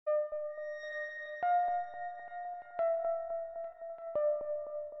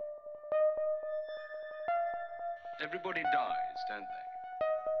Everybody dies, don't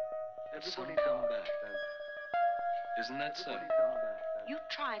they? Everybody come back, don't they? Isn't that so? You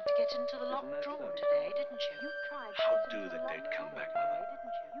tried to get into the locked drawer today, didn't you? How do the dead come back, Mother?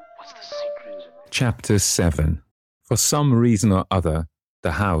 What's the secret? Chapter 7. For some reason or other,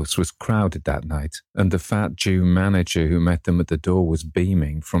 the house was crowded that night, and the fat Jew manager who met them at the door was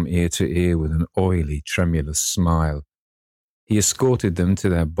beaming from ear to ear with an oily, tremulous smile. He escorted them to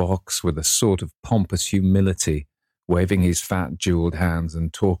their box with a sort of pompous humility, waving his fat jewelled hands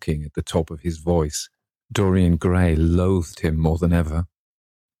and talking at the top of his voice. Dorian Gray loathed him more than ever.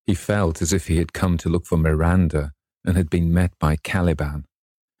 He felt as if he had come to look for Miranda and had been met by Caliban.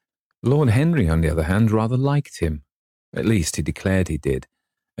 Lord Henry, on the other hand, rather liked him. At least he declared he did,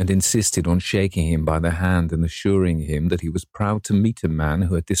 and insisted on shaking him by the hand and assuring him that he was proud to meet a man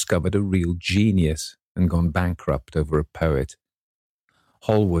who had discovered a real genius and gone bankrupt over a poet.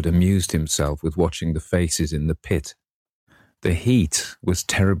 Hallward amused himself with watching the faces in the pit. The heat was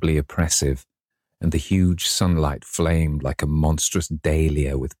terribly oppressive, and the huge sunlight flamed like a monstrous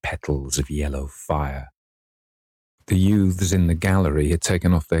dahlia with petals of yellow fire. The youths in the gallery had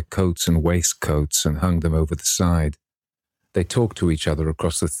taken off their coats and waistcoats and hung them over the side. They talked to each other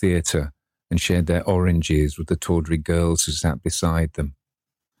across the theatre and shared their oranges with the tawdry girls who sat beside them.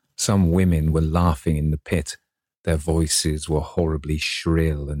 Some women were laughing in the pit. Their voices were horribly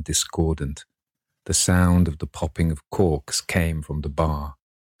shrill and discordant. The sound of the popping of corks came from the bar.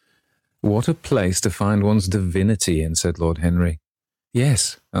 "What a place to find one's divinity in," said Lord Henry.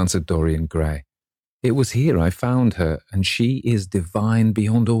 "Yes," answered Dorian Gray. "It was here I found her, and she is divine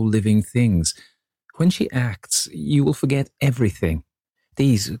beyond all living things. When she acts, you will forget everything.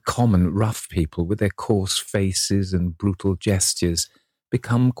 These common rough people with their coarse faces and brutal gestures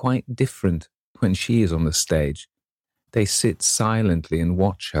become quite different when she is on the stage. They sit silently and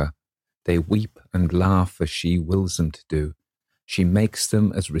watch her. They weep and laugh as she wills them to do. She makes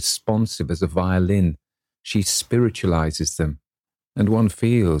them as responsive as a violin. She spiritualizes them, and one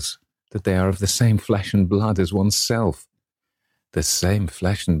feels that they are of the same flesh and blood as oneself." "The same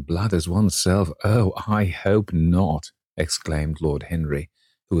flesh and blood as oneself? Oh, I hope not," exclaimed Lord Henry,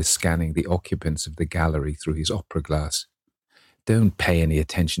 who was scanning the occupants of the gallery through his opera glass. "Don't pay any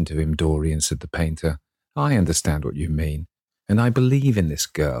attention to him, Dorian," said the painter. "I understand what you mean, and I believe in this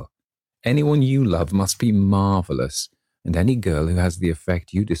girl. Anyone you love must be marvellous, and any girl who has the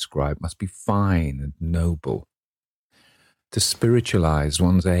effect you describe must be fine and noble. To spiritualize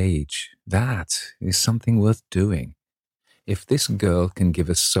one's age, that is something worth doing. If this girl can give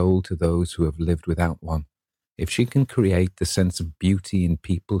a soul to those who have lived without one, if she can create the sense of beauty in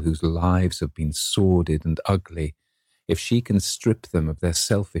people whose lives have been sordid and ugly, if she can strip them of their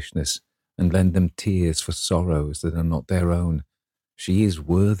selfishness and lend them tears for sorrows that are not their own, she is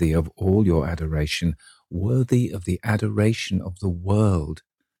worthy of all your adoration, worthy of the adoration of the world.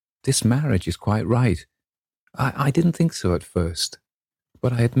 This marriage is quite right. I didn't think so at first,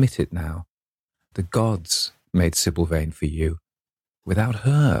 but I admit it now. The gods made Sybil Vane for you. Without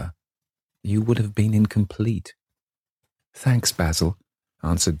her, you would have been incomplete." "Thanks, Basil,"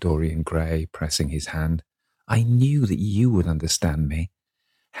 answered Dorian Gray, pressing his hand. "I knew that you would understand me.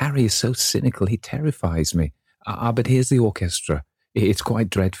 Harry is so cynical, he terrifies me. But here's the orchestra. It's quite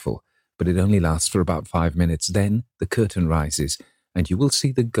dreadful, but it only lasts for about 5 minutes. Then the curtain rises, and you will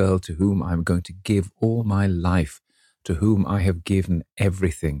see the girl to whom I am going to give all my life, to whom I have given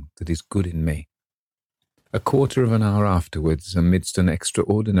everything that is good in me." A quarter of an hour afterwards, amidst an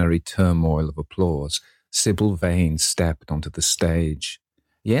extraordinary turmoil of applause, Sybil Vane stepped onto the stage.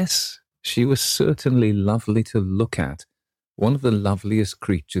 Yes, she was certainly lovely to look at, one of the loveliest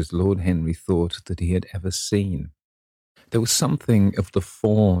creatures Lord Henry thought that he had ever seen. There was something of the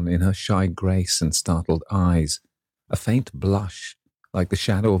fawn in her shy grace and startled eyes. A faint blush, like the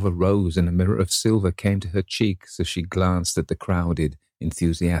shadow of a rose in a mirror of silver, came to her cheeks as she glanced at the crowded,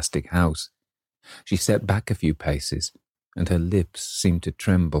 enthusiastic house. She stepped back a few paces, and her lips seemed to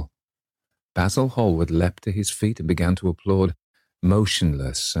tremble. Basil Hallward leapt to his feet and began to applaud.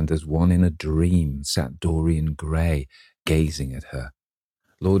 Motionless and as one in a dream sat Dorian Gray, gazing at her.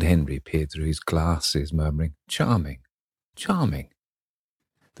 Lord Henry peered through his glasses, murmuring, "Charming, charming."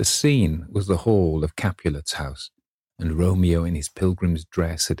 The scene was the hall of Capulet's house, and Romeo in his pilgrim's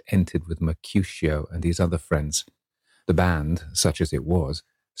dress had entered with Mercutio and his other friends. The band, such as it was,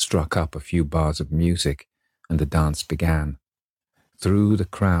 struck up a few bars of music, and the dance began. Through the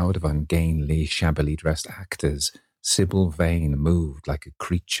crowd of ungainly, shabbily dressed actors, Sybil Vane moved like a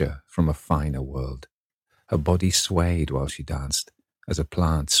creature from a finer world. Her body swayed while she danced, as a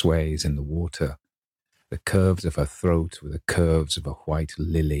plant sways in the water. The curves of her throat were the curves of a white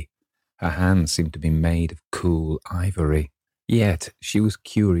lily. Her hands seemed to be made of cool ivory. Yet she was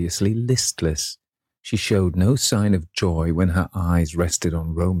curiously listless. She showed no sign of joy when her eyes rested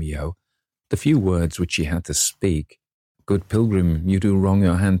on Romeo. The few words which she had to speak, "Good pilgrim, you do wrong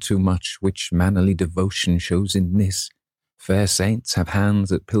your hand too much, which mannerly devotion shows in this. Fair saints have hands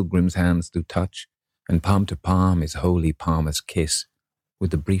that pilgrims' hands do touch, and palm to palm is holy palmer's kiss," with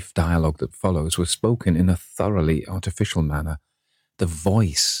the brief dialogue that follows, were spoken in a thoroughly artificial manner. The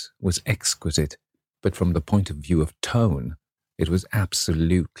voice was exquisite, but from the point of view of tone, it was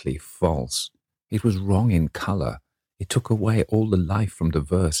absolutely false. It was wrong in colour. It took away all the life from the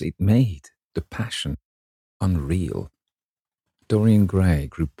verse. It made the passion unreal. Dorian Gray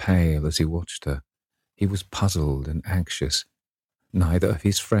grew pale as he watched her. He was puzzled and anxious. Neither of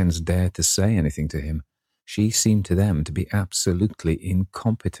his friends dared to say anything to him. She seemed to them to be absolutely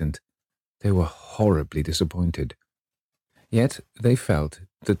incompetent. They were horribly disappointed. Yet they felt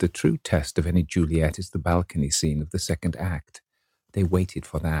that the true test of any Juliet is the balcony scene of the second act. They waited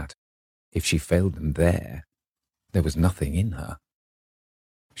for that. If she failed them there was nothing in her.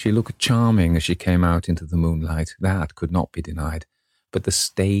 She looked charming as she came out into the moonlight. That could not be denied. But the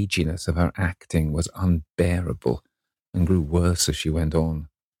staginess of her acting was unbearable and grew worse as she went on.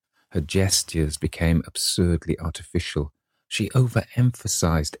 Her gestures became absurdly artificial. She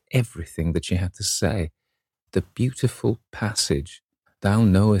overemphasized everything that she had to say. The beautiful passage, "Thou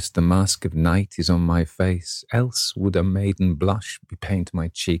knowest the mask of night is on my face, else would a maiden blush bepaint my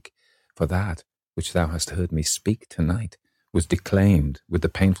cheek, for that which thou hast heard me speak tonight," was declaimed with the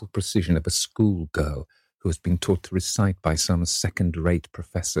painful precision of a schoolgirl who has been taught to recite by some second-rate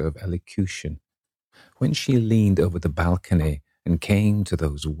professor of elocution. When she leaned over the balcony and came to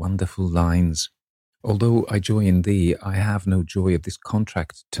those wonderful lines, "Although I joy in thee, I have no joy of this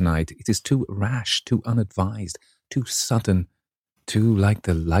contract tonight. It is too rash, too unadvised, too sudden, too like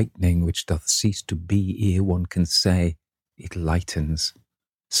the lightning which doth cease to be ere one can say, it lightens.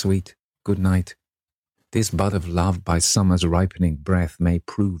 Sweet, good night. This bud of love by summer's ripening breath may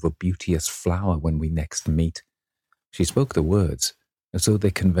prove a beauteous flower when we next meet." She spoke the words as though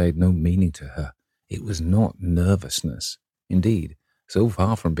they conveyed no meaning to her. It was not nervousness. Indeed, so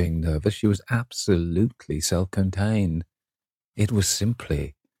far from being nervous, she was absolutely self-contained. It was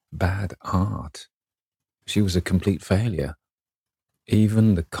simply bad art. She was a complete failure.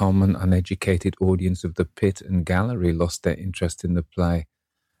 Even the common, uneducated audience of the pit and gallery lost their interest in the play.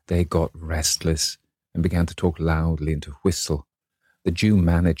 They got restless and began to talk loudly and to whistle. The Jew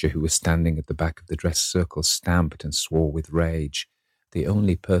manager who was standing at the back of the dress circle stamped and swore with rage. The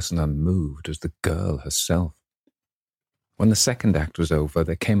only person unmoved was the girl herself. When the second act was over,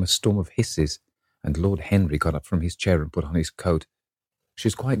 there came a storm of hisses, and Lord Henry got up from his chair and put on his coat.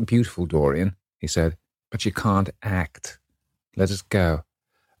 "She's quite beautiful, Dorian," he said, "but she can't act. Let us go."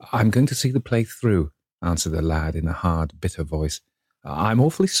 "I'm going to see the play through," answered the lad in a hard, bitter voice. "I'm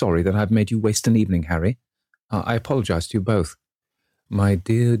awfully sorry that I've made you waste an evening, Harry. I apologize to you both." "My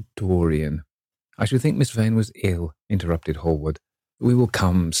dear Dorian—" "I should think Miss Vane was ill," interrupted Hallward. "We will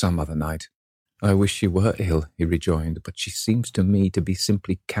come some other night." "I wish she were ill," he rejoined, "but she seems to me to be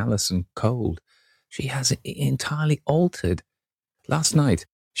simply callous and cold. She has entirely altered. Last night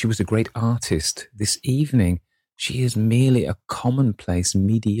she was a great artist. This evening she is merely a commonplace,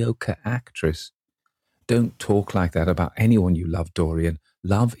 mediocre actress." "Don't talk like that about anyone you love, Dorian.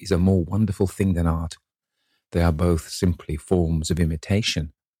 Love is a more wonderful thing than art." "They are both simply forms of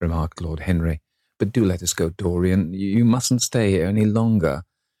imitation," remarked Lord Henry. "But do let us go, Dorian. You mustn't stay here any longer.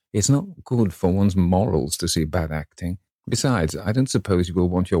 It's not good for one's morals to see bad acting. Besides, I don't suppose you will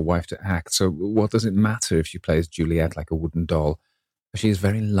want your wife to act, so what does it matter if she plays Juliet like a wooden doll? She is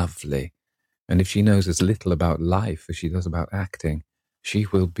very lovely, and if she knows as little about life as she does about acting, she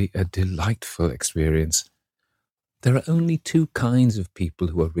will be a delightful experience. There are only two kinds of people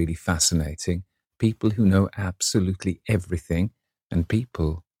who are really fascinating: people who know absolutely everything, and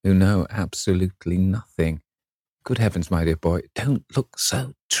people who know absolutely nothing. Good heavens, my dear boy, don't look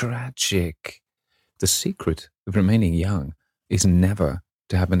so tragic. The secret of remaining young is never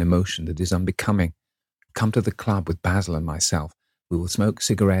to have an emotion that is unbecoming. Come to the club with Basil and myself. We will smoke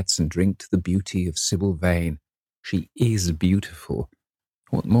cigarettes and drink to the beauty of Sybil Vane. She is beautiful.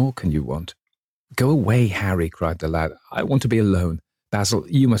 What more can you want?" "Go away, Harry," cried the lad. "I want to be alone. Basil,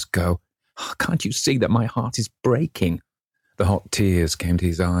 you must go. Can't you see that my heart is breaking?" The hot tears came to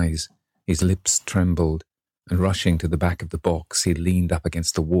his eyes. His lips trembled, and rushing to the back of the box, he leaned up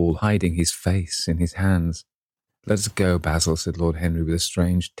against the wall, hiding his face in his hands. "Let us go, Basil," said Lord Henry with a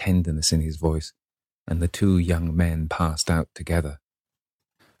strange tenderness in his voice, and the two young men passed out together.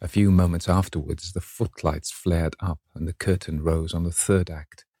 A few moments afterwards, the footlights flared up and the curtain rose on the third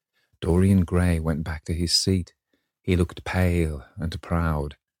act. Dorian Gray went back to his seat. He looked pale and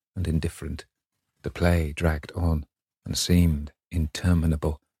proud and indifferent. The play dragged on and seemed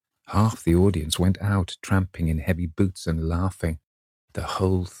interminable. Half the audience went out, tramping in heavy boots and laughing. The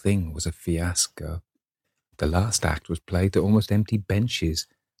whole thing was a fiasco. The last act was played to almost empty benches.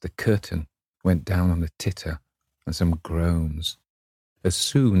 The curtain went down on a titter and some groans. As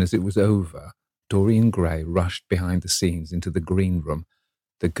soon as it was over, Dorian Gray rushed behind the scenes into the green room.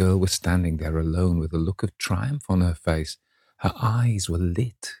 The girl was standing there alone with a look of triumph on her face. Her eyes were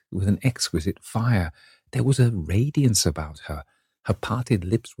lit with an exquisite fire. There was a radiance about her. Her parted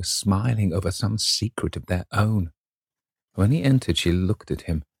lips were smiling over some secret of their own. When he entered, she looked at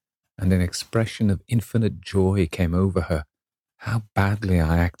him, and an expression of infinite joy came over her. "How badly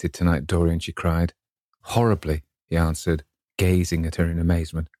I acted tonight, Dorian," she cried. "Horribly," he answered, gazing at her in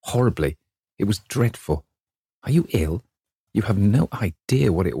amazement. "Horribly. It was dreadful. Are you ill? You have no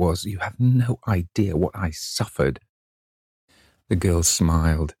idea what it was. You have no idea what I suffered." The girl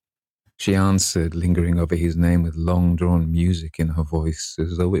smiled. She answered, lingering over his name with long-drawn music in her voice,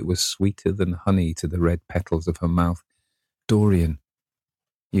 as though it was sweeter than honey to the red petals of her mouth. "Dorian,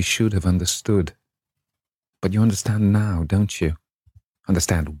 you should have understood. But you understand now, don't you?"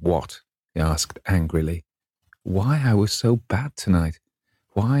 "Understand what?" he asked angrily. "Why I was so bad tonight.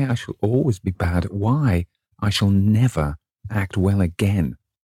 Why I shall always be bad. Why I shall never act well again."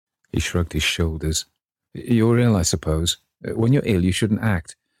 He shrugged his shoulders. "You're ill, I suppose. When you're ill, you shouldn't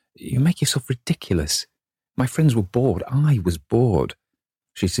act. You make yourself ridiculous. My friends were bored. I was bored."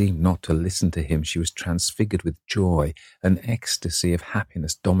 She seemed not to listen to him. She was transfigured with joy. An ecstasy of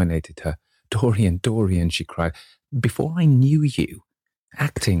happiness dominated her. "Dorian, Dorian," she cried, "before I knew you,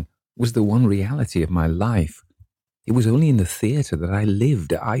 acting was the one reality of my life. It was only in the theatre that I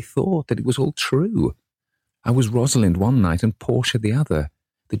lived. I thought that it was all true. I was Rosalind one night and Portia the other.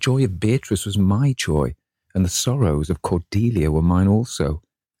 The joy of Beatrice was my joy, and the sorrows of Cordelia were mine also.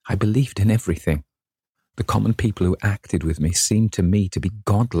 I believed in everything. The common people who acted with me seemed to me to be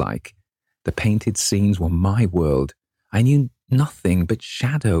godlike. The painted scenes were my world. I knew nothing but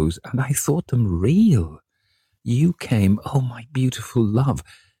shadows, and I thought them real. You came, oh my beautiful love,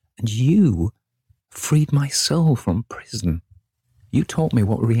 and you freed my soul from prison. You taught me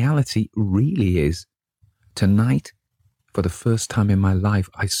what reality really is. Tonight, for the first time in my life,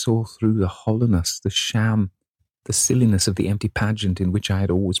 I saw through the hollowness, the sham, the silliness of the empty pageant in which I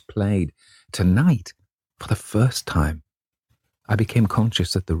had always played. Tonight, for the first time, I became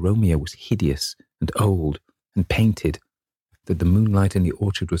conscious that the Romeo was hideous and old and painted, that the moonlight in the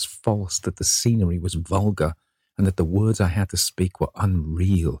orchard was false, that the scenery was vulgar, and that the words I had to speak were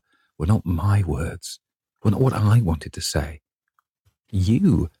unreal, were not my words, were not what I wanted to say.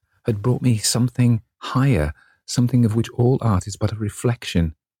 You had brought me something higher, something of which all art is but a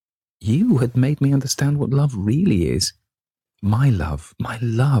reflection. You had made me understand what love really is. My love,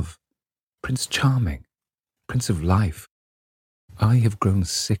 Prince Charming, Prince of Life. I have grown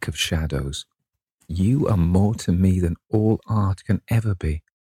sick of shadows. You are more to me than all art can ever be.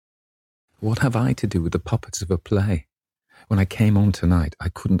 What have I to do with the puppets of a play? When I came on tonight, I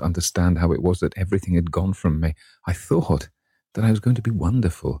couldn't understand how it was that everything had gone from me. I thought that I was going to be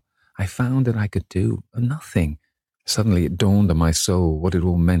wonderful. I found that I could do nothing. Suddenly it dawned on my soul what it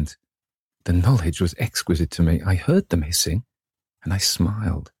all meant. The knowledge was exquisite to me. I heard them hissing, and I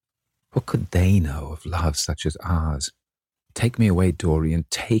smiled. What could they know of love such as ours? Take me away, Dorian.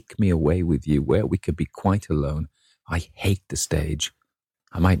 Take me away with you, where we could be quite alone. I hate the stage.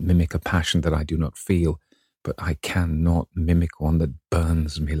 I might mimic a passion that I do not feel, but I cannot mimic one that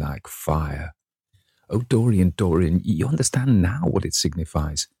burns me like fire. Oh, Dorian, Dorian, you understand now what it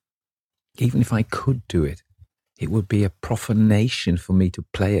signifies. Even if I could do it, it would be a profanation for me to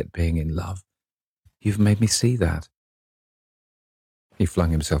play at being in love. You've made me see that. He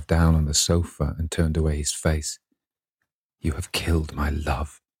flung himself down on the sofa and turned away his face. You have killed my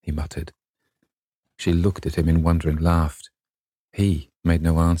love, he muttered. She looked at him in wonder and laughed. He made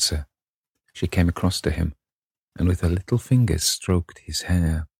no answer. She came across to him, and with her little fingers stroked his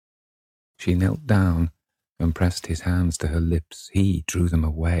hair. She knelt down and pressed his hands to her lips. He drew them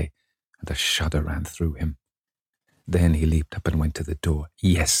away, and a shudder ran through him. Then he leaped up and went to the door.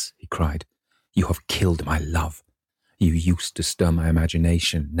 Yes, he cried, you have killed my love. You used to stir my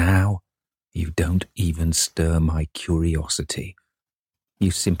imagination. Now you don't even stir my curiosity.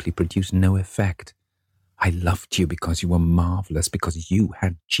 You simply produce no effect. I loved you because you were marvelous, because you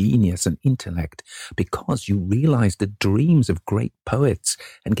had genius and intellect, because you realized the dreams of great poets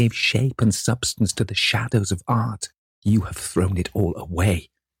and gave shape and substance to the shadows of art. You have thrown it all away.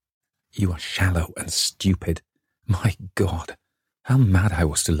 You are shallow and stupid. My God, How mad I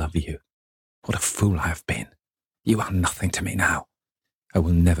was to love you. What a fool I have been. You are nothing to me now. I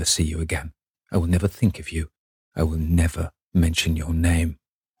will never see you again. I will never think of you. I will never mention your name.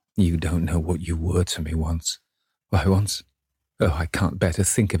 You don't know what you were to me once. Why, once? Oh, I can't bear to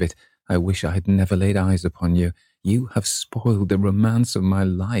think of it. I wish I had never laid eyes upon you. You have spoiled the romance of my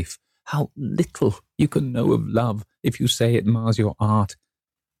life. How little you can know of love if you say it mars your art.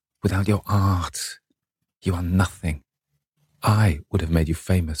 Without your art, you are nothing. I would have made you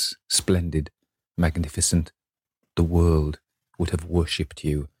famous, splendid, magnificent. The world would have worshipped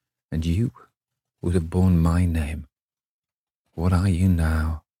you, and you would have borne my name. What are you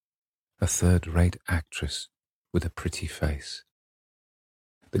now? A third-rate actress with a pretty face.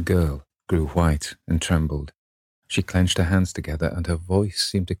 The girl grew white and trembled. She clenched her hands together, and her voice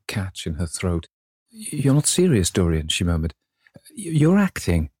seemed to catch in her throat. "You're not serious, Dorian," she murmured. "You're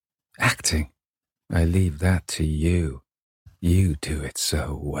acting." "Acting? I leave that to you. You do it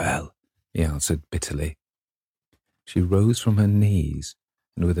so well," he answered bitterly. She rose from her knees,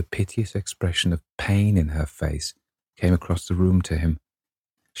 and with a piteous expression of pain in her face, came across the room to him.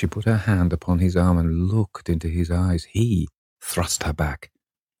 She put her hand upon his arm and looked into his eyes. He thrust her back.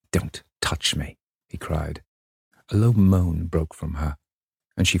 "Don't touch me," he cried. A low moan broke from her,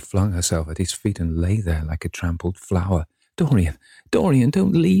 and she flung herself at his feet and lay there like a trampled flower. "Dorian, Dorian,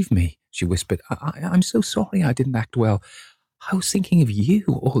 don't leave me," she whispered. I'm so sorry I didn't act well. I was thinking of you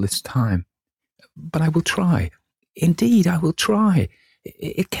all this time. But I will try. Indeed, I will try.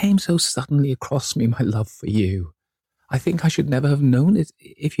 It came so suddenly across me, my love for you. I think I should never have known it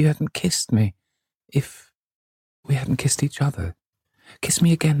if you hadn't kissed me. If we hadn't kissed each other. Kiss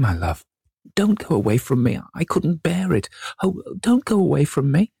me again, my love. Don't go away from me. I couldn't bear it. Oh, don't go away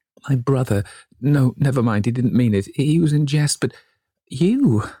from me. My brother. No, never mind. He didn't mean it. He was in jest, but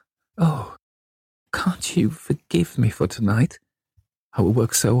you. Oh, can't you forgive me for tonight? I will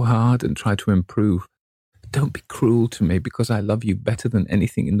work so hard and try to improve. Don't be cruel to me because I love you better than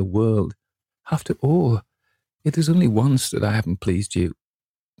anything in the world. After all, it is only once that I haven't pleased you.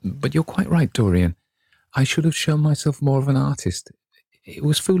 But you're quite right, Dorian. I should have shown myself more of an artist. It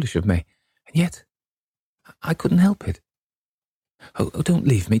was foolish of me. And yet, I couldn't help it. Oh, don't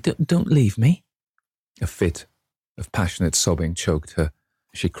leave me. Don't leave me. A fit of passionate sobbing choked her.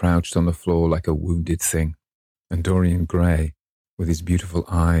 She crouched on the floor like a wounded thing, and Dorian Gray, with his beautiful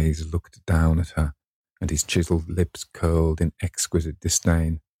eyes, looked down at her, and his chiselled lips curled in exquisite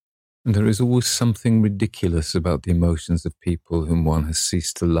disdain. And there is always something ridiculous about the emotions of people whom one has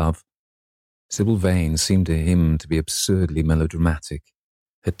ceased to love. Sybil Vane seemed to him to be absurdly melodramatic.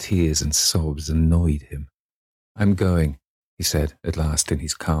 Her tears and sobs annoyed him. "I'm going," he said at last in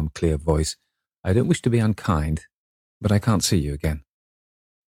his calm, clear voice. "I don't wish to be unkind, but I can't see you again.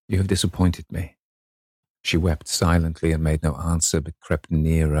 You have disappointed me." She wept silently and made no answer, but crept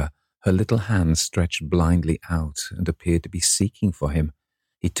nearer. Her little hands stretched blindly out and appeared to be seeking for him.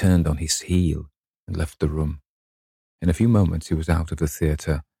 He turned on his heel and left the room. In a few moments he was out of the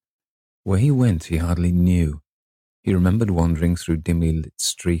theatre. Where he went he hardly knew. He remembered wandering through dimly lit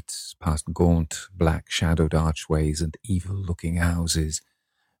streets, past gaunt, black-shadowed archways and evil-looking houses.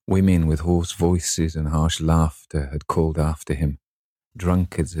 Women with hoarse voices and harsh laughter had called after him.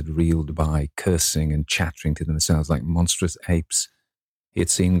 Drunkards had reeled by, cursing and chattering to themselves like monstrous apes. He had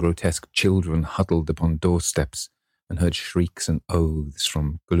seen grotesque children huddled upon doorsteps and heard shrieks and oaths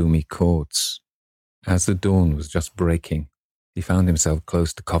from gloomy courts. As the dawn was just breaking, he found himself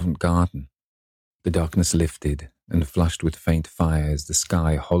close to Covent Garden. The darkness lifted, and flushed with faint fires, the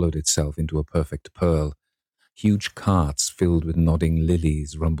sky hollowed itself into a perfect pearl. Huge carts filled with nodding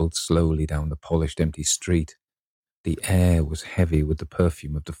lilies rumbled slowly down the polished empty street. The air was heavy with the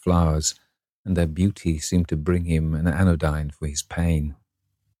perfume of the flowers, and their beauty seemed to bring him an anodyne for his pain.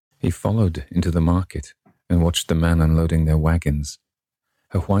 He followed into the market and watched the men unloading their wagons.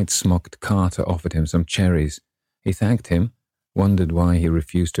 A white-smocked carter offered him some cherries. He thanked him, wondered why he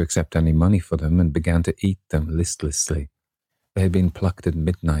refused to accept any money for them, and began to eat them listlessly. They had been plucked at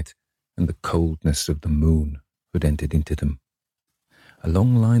midnight, and the coldness of the moon had entered into them. A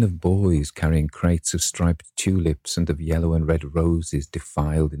long line of boys carrying crates of striped tulips and of yellow and red roses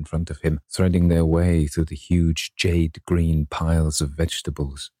defiled in front of him, threading their way through the huge jade-green piles of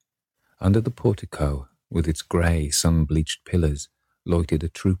vegetables. Under the portico, with its grey, sun-bleached pillars, loitered a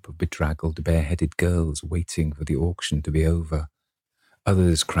troop of bedraggled, bare-headed girls waiting for the auction to be over.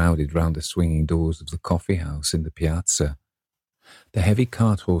 Others crowded round the swinging doors of the coffee-house in the piazza. The heavy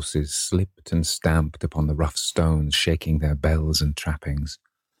cart-horses slipped and stamped upon the rough stones, shaking their bells and trappings.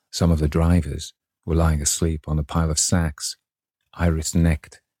 Some of the drivers were lying asleep on a pile of sacks,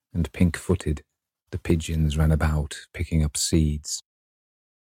 iris-necked and pink-footed, The pigeons ran about, picking up seeds.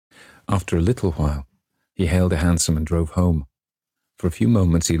 After a little while, he hailed a hansom and drove home. For a few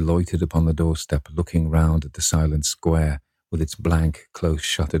moments he loitered upon the doorstep, looking round at the silent square, with its blank,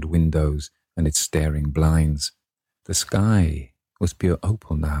 close-shuttered windows and its staring blinds. The sky was pure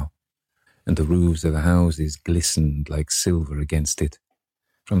opal now, and the roofs of the houses glistened like silver against it.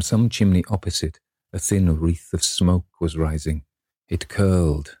 From some chimney opposite, a thin wreath of smoke was rising. It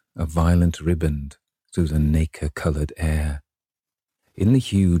curled, a violent riband, through the nacre-coloured air. In the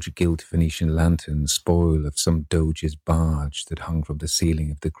huge gilt Venetian lantern, spoil of some doge's barge that hung from the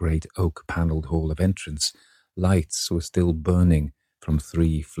ceiling of the great oak-panelled hall of entrance, lights were still burning from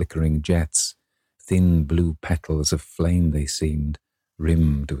 3 flickering jets. Thin blue petals of flame they seemed,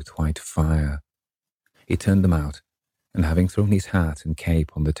 rimmed with white fire. He turned them out, and having thrown his hat and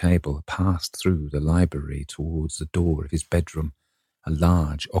cape on the table, passed through the library towards the door of his bedroom, a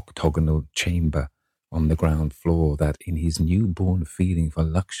large octagonal chamber on the ground floor that, in his new-born feeling for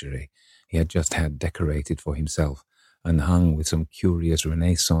luxury, he had just had decorated for himself and hung with some curious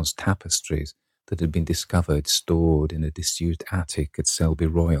Renaissance tapestries that had been discovered stored in a disused attic at Selby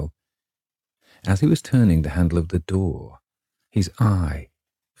Royal. As he was turning the handle of the door, his eye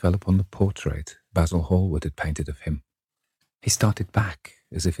fell upon the portrait Basil Hallward had painted of him. He started back,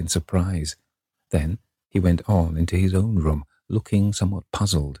 as if in surprise. Then he went on into his own room, looking somewhat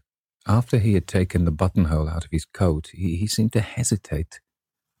puzzled. After he had taken the buttonhole out of his coat, he seemed to hesitate.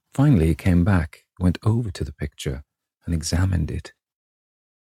 Finally he came back, went over to the picture, and examined it.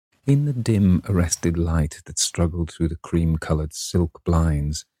 In the dim, arrested light that struggled through the cream-coloured silk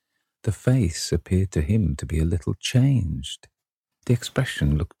blinds, the face appeared to him to be a little changed. The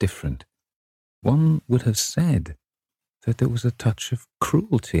expression looked different. One would have said that there was a touch of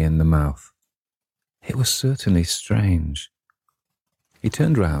cruelty in the mouth. It was certainly strange. He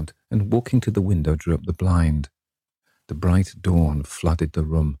turned round and, walking to the window, drew up the blind. The bright dawn flooded the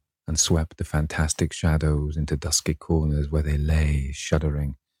room and swept the fantastic shadows into dusky corners where they lay,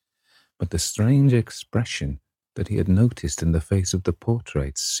 shuddering. But the strange expression that he had noticed in the face of the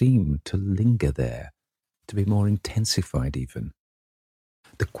portrait seemed to linger there, to be more intensified even.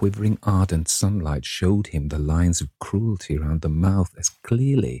 The quivering ardent sunlight showed him the lines of cruelty round the mouth as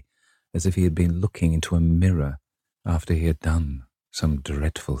clearly as if he had been looking into a mirror after he had done some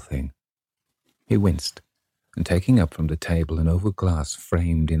dreadful thing. He winced, and taking up from the table an oval glass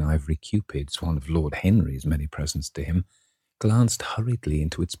framed in ivory cupids, one of Lord Henry's many presents to him, glanced hurriedly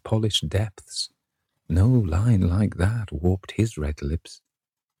into its polished depths. No line like that warped his red lips.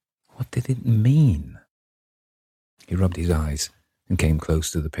 What did it mean? He rubbed his eyes and came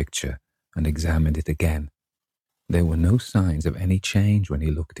close to the picture and examined it again. There were no signs of any change when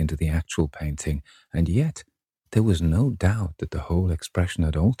he looked into the actual painting, and yet there was no doubt that the whole expression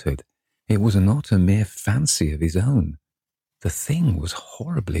had altered. It was not a mere fancy of his own. The thing was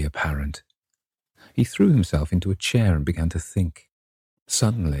horribly apparent. He threw himself into a chair and began to think.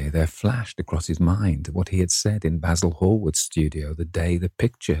 Suddenly there flashed across his mind what he had said in Basil Hallward's studio the day the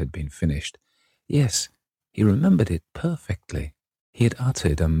picture had been finished. Yes, he remembered it perfectly. He had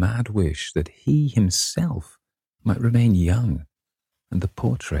uttered a mad wish that he himself might remain young and the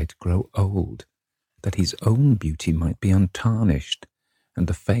portrait grow old, that his own beauty might be untarnished and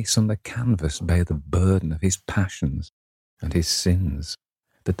the face on the canvas bear the burden of his passions and his sins,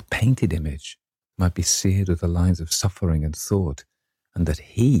 that the painted image might be seared with the lines of suffering and thought, and that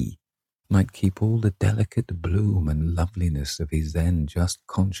he might keep all the delicate bloom and loveliness of his then just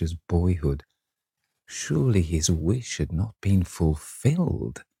conscious boyhood. Surely his wish had not been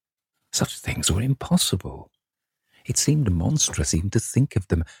fulfilled. Such things were impossible. It seemed monstrous even to think of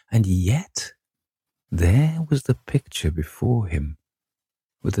them, and yet there was the picture before him,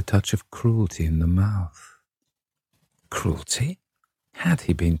 with a touch of cruelty in the mouth. Cruelty? Had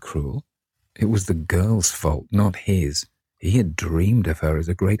he been cruel? It was the girl's fault, not his. He had dreamed of her as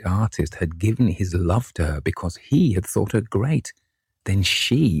a great artist, had given his love to her because he had thought her great. Then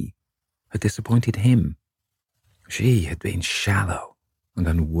she had disappointed him. She had been shallow and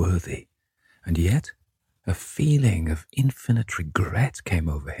unworthy, and yet a feeling of infinite regret came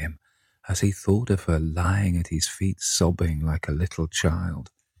over him as he thought of her lying at his feet sobbing like a little child.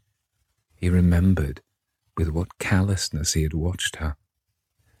 He remembered with what callousness he had watched her.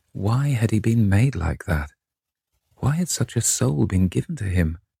 Why had he been made like that? Why had such a soul been given to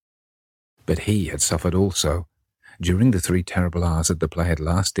him? But he had suffered also. During the 3 terrible hours that the play had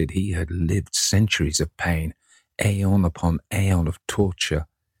lasted, he had lived centuries of pain, aeon upon aeon of torture.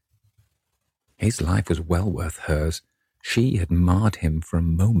 His life was well worth hers. She had marred him for a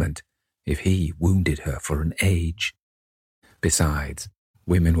moment, if he wounded her for an age. Besides,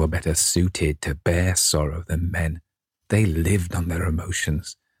 Women were better suited to bear sorrow than men. They lived on their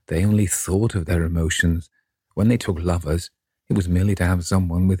emotions. They only thought of their emotions. When they took lovers, it was merely to have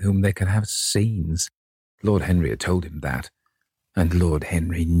someone with whom they could have scenes. Lord Henry had told him that. And Lord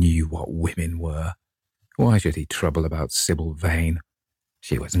Henry knew what women were. Why should he trouble about Sybil Vane?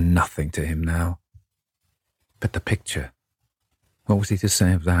 She was nothing to him now. But the picture, what was he to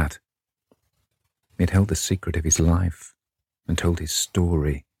say of that? It held the secret of his life and told his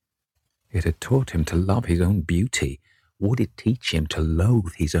story. It had taught him to love his own beauty. Would it teach him to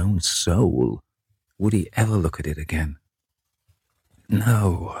loathe his own soul? Would he ever look at it again?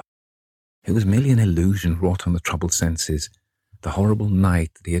 No. It was merely an illusion wrought on the troubled senses. The horrible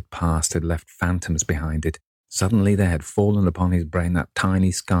night that he had passed had left phantoms behind it. Suddenly there had fallen upon his brain that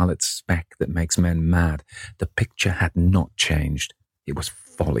tiny scarlet speck that makes men mad. The picture had not changed. It was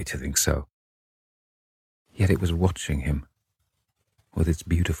folly to think so. Yet it was watching him, with its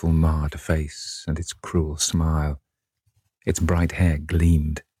beautiful marred face and its cruel smile. Its bright hair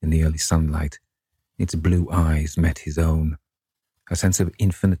gleamed in the early sunlight. Its blue eyes met his own. A sense of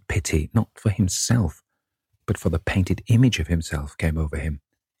infinite pity, not for himself, but for the painted image of himself, came over him.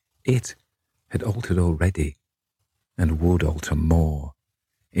 It had altered already, and would alter more.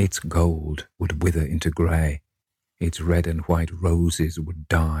 Its gold would wither into grey. Its red and white roses would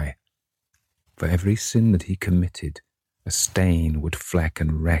die. For every sin that he committed, a stain would fleck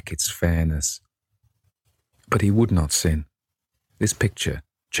and wreck its fairness. But he would not sin. This picture,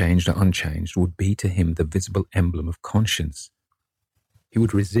 changed or unchanged, would be to him the visible emblem of conscience. He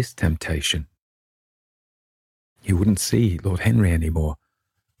would resist temptation. He wouldn't see Lord Henry any more,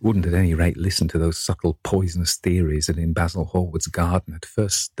 wouldn't at any rate listen to those subtle poisonous theories that in Basil Hallward's garden had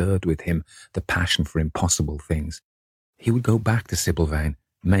first stirred with him the passion for impossible things. He would go back to Sybil Vane,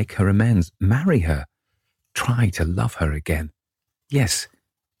 make her amends, marry her, try to love her again. Yes,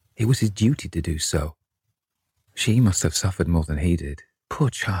 it was his duty to do so. She must have suffered more than he did. Poor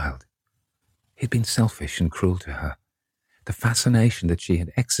child. He'd been selfish and cruel to her. The fascination that she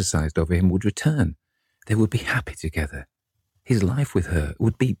had exercised over him would return. They would be happy together. His life with her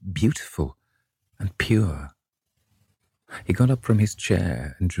would be beautiful and pure. He got up from his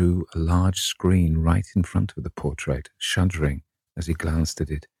chair and drew a large screen right in front of the portrait, shuddering as he glanced at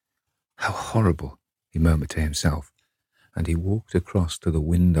it. How horrible, he murmured to himself, and he walked across to the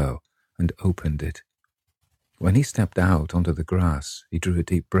window and opened it. When he stepped out onto the grass, he drew a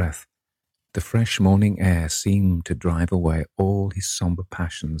deep breath. The fresh morning air seemed to drive away all his sombre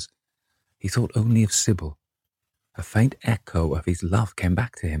passions. He thought only of Sybil. A faint echo of his love came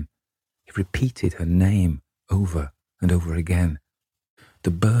back to him. He repeated her name over and over again. The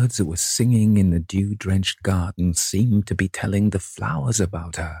birds that were singing in the dew-drenched garden seemed to be telling the flowers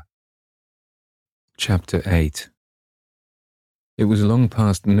about her. Chapter 8. It was long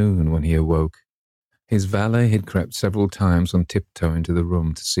past noon when he awoke. His valet had crept several times on tiptoe into the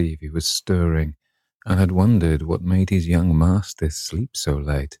room to see if he was stirring, and had wondered what made his young master sleep so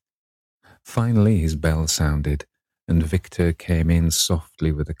late. Finally his bell sounded, and Victor came in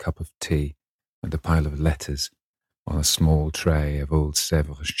softly with a cup of tea and a pile of letters on a small tray of old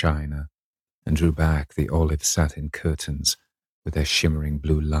Sèvres china, and drew back the olive satin curtains with their shimmering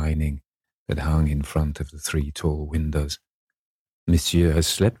blue lining that hung in front of the 3 tall windows. "Monsieur has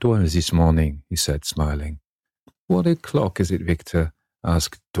slept well this morning," he said, smiling. "What o'clock is it, Victor?"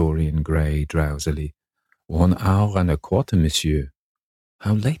 asked Dorian Gray drowsily. "1 hour and a quarter, monsieur."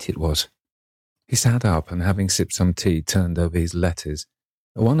 How late it was! He sat up and, having sipped some tea, turned over his letters.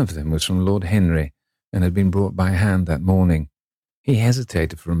 One of them was from Lord Henry, and had been brought by hand that morning. He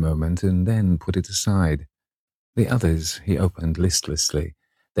hesitated for a moment, and then put it aside. The others he opened listlessly.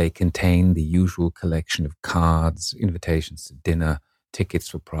 They contained the usual collection of cards, invitations to dinner, tickets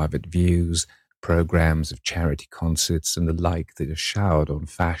for private views, programs of charity concerts, and the like that are showered on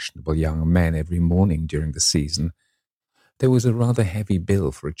fashionable young men every morning during the season. There was a rather heavy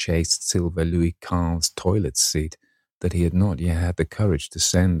bill for a chaste silver Louis XV toilet seat that he had not yet had the courage to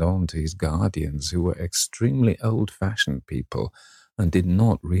send on to his guardians, who were extremely old-fashioned people and did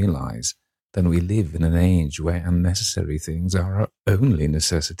not realize that we live in an age where unnecessary things are our only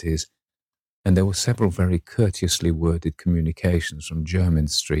necessities. And there were several very courteously worded communications from Jermyn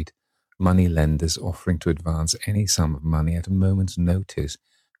Street, money-lenders offering to advance any sum of money at a moment's notice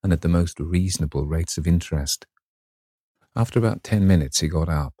and at the most reasonable rates of interest. After about 10 minutes he got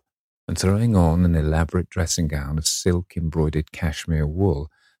up, and throwing on an elaborate dressing gown of silk-embroidered cashmere wool,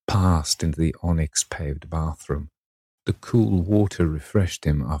 passed into the onyx-paved bathroom. The cool water refreshed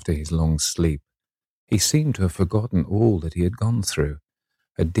him after his long sleep. He seemed to have forgotten all that he had gone through.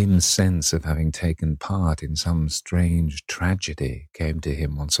 A dim sense of having taken part in some strange tragedy came to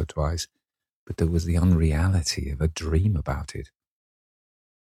him once or twice, but there was the unreality of a dream about it.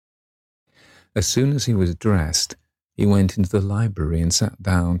 As soon as he was dressed, he went into the library and sat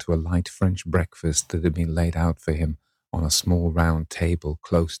down to a light French breakfast that had been laid out for him on a small round table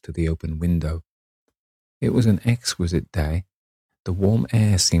close to the open window. It was an exquisite day. The warm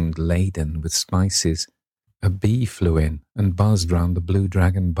air seemed laden with spices. A bee flew in and buzzed round the blue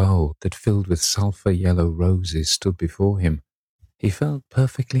dragon bowl that, filled with sulphur-yellow roses, stood before him. He felt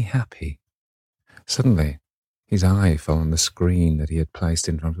perfectly happy. Suddenly, his eye fell on the screen that he had placed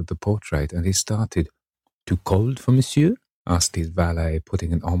in front of the portrait, and he started. "Too cold for monsieur?" asked his valet,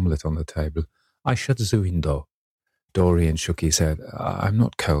 putting an omelette on the table. "I shut the window." Dorian shook his head. "I'm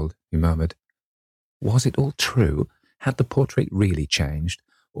not cold," he murmured. Was it all true? Had the portrait really changed?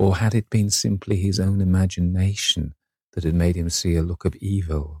 Or had it been simply his own imagination that had made him see a look of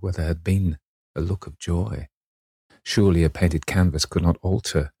evil where there had been a look of joy? Surely a painted canvas could not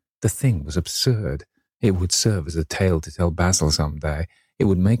alter. The thing was absurd. It would serve as a tale to tell Basil some day. It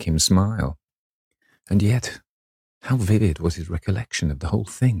would make him smile. And yet, how vivid was his recollection of the whole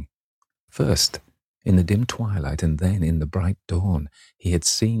thing. First, in the dim twilight, and then in the bright dawn, he had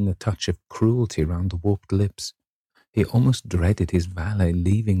seen the touch of cruelty round the warped lips. He almost dreaded his valet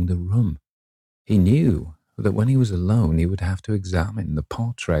leaving the room. He knew that when he was alone he would have to examine the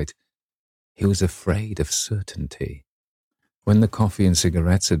portrait. He was afraid of certainty. When the coffee and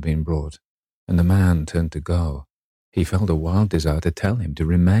cigarettes had been brought, and the man turned to go, he felt a wild desire to tell him to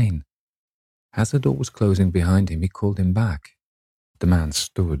remain. As the door was closing behind him, he called him back. The man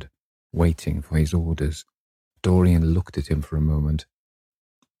stood, waiting for his orders. Dorian looked at him for a moment.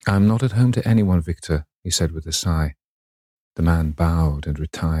 "I'm not at home to anyone, Victor," he said with a sigh. The man bowed and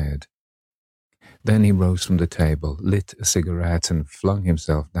retired. Then he rose from the table, lit a cigarette, and flung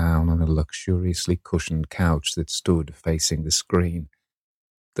himself down on a luxuriously cushioned couch that stood facing the screen.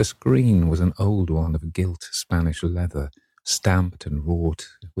 The screen was an old one of gilt Spanish leather, stamped and wrought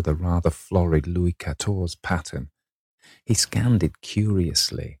with a rather florid Louis XIV pattern. He scanned it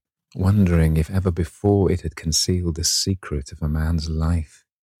curiously, wondering if ever before it had concealed the secret of a man's life.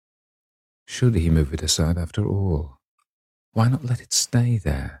 Should he move it aside after all? Why not let it stay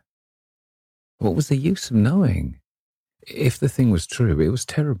there? What was the use of knowing? If the thing was true, it was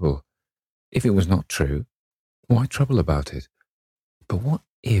terrible. If it was not true, why trouble about it? But what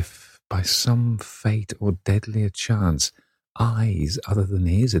if, by some fate or deadlier chance, eyes other than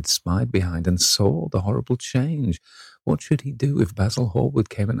his had spied behind and saw the horrible change? What should he do if Basil Hallward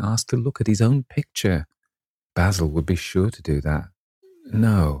came and asked to look at his own picture? Basil would be sure to do that.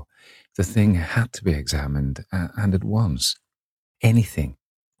 No, the thing had to be examined, and at once. Anything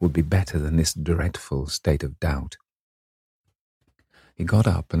would be better than this dreadful state of doubt. He got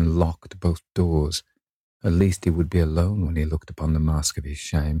up and locked both doors. At least he would be alone when he looked upon the mask of his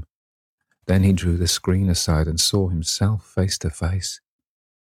shame. Then he drew the screen aside and saw himself face to face.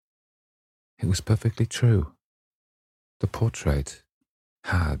 It was perfectly true. The portrait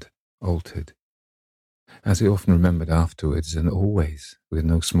had altered. As he often remembered afterwards, and always with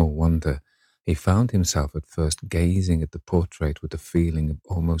no small wonder, he found himself at first gazing at the portrait with a feeling of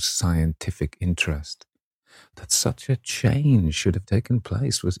almost scientific interest. That such a change should have taken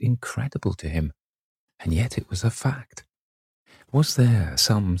place was incredible to him, and yet it was a fact. Was there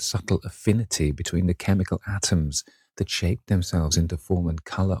some subtle affinity between the chemical atoms that shaped themselves into form and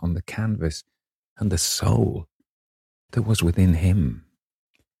colour on the canvas and the soul that was within him?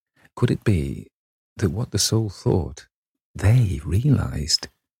 Could it be that what the soul thought, they realized?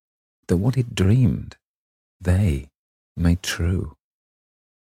 That what it dreamed, they made true?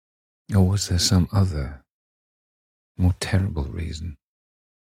 Or was there some other, more terrible reason?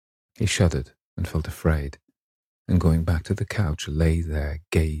 He shuddered and felt afraid, and going back to the couch, lay there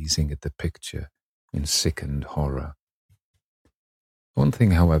gazing at the picture in sickened horror. One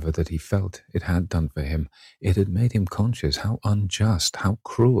thing, however, that he felt it had done for him, it had made him conscious how unjust, how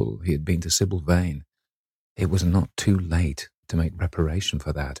cruel he had been to Sybil Vane. It was not too late to make reparation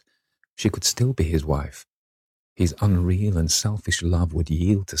for that. She could still be his wife. His unreal and selfish love would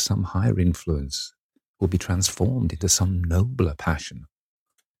yield to some higher influence, would be transformed into some nobler passion.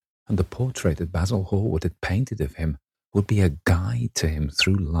 And the portrait that Basil Hallward had painted of him would be a guide to him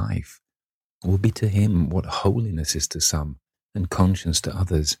through life, would be to him what holiness is to some, and conscience to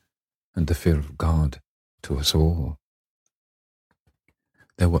others, and the fear of God to us all.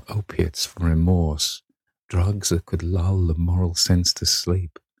 There were opiates for remorse, drugs that could lull the moral sense to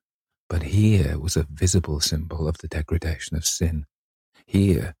sleep. But here was a visible symbol of the degradation of sin.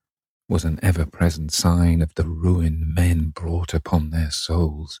 Here was an ever-present sign of the ruin men brought upon their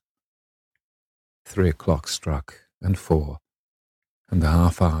souls. 3 o'clock struck, and 4, and the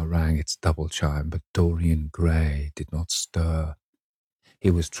half-hour rang its double chime, but Dorian Gray did not stir. He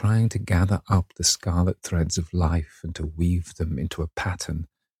was trying to gather up the scarlet threads of life and to weave them into a pattern,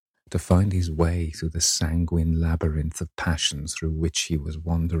 to find his way through the sanguine labyrinth of passions through which he was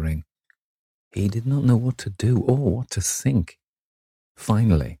wandering. He did not know what to do or what to think.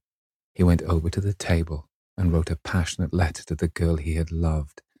 Finally, he went over to the table and wrote a passionate letter to the girl he had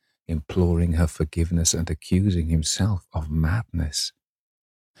loved, imploring her forgiveness and accusing himself of madness.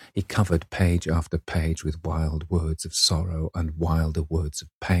 He covered page after page with wild words of sorrow and wilder words of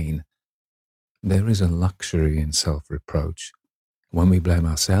pain. There is a luxury in self-reproach. When we blame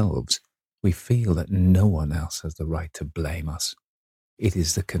ourselves, we feel that no one else has the right to blame us. It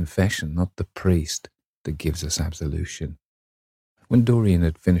is the confession, not the priest, that gives us absolution. When Dorian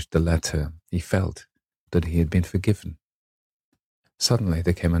had finished the letter, he felt that he had been forgiven. Suddenly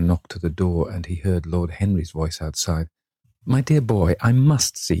there came a knock to the door, and he heard Lord Henry's voice outside. "My dear boy, I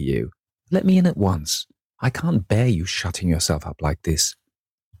must see you. Let me in at once. I can't bear you shutting yourself up like this."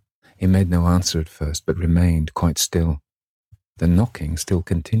 He made no answer at first, but remained quite still. The knocking still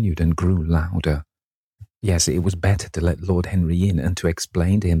continued and grew louder. Yes, it was better to let Lord Henry in and to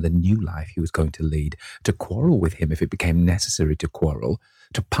explain to him the new life he was going to lead, to quarrel with him if it became necessary to quarrel,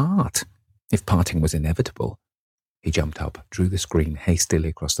 to part, if parting was inevitable. He jumped up, drew the screen hastily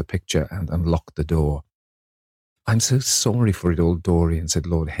across the picture, and unlocked the door. "I'm so sorry for it all, Dorian," said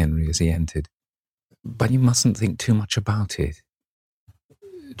Lord Henry as he entered. "But you mustn't think too much about it."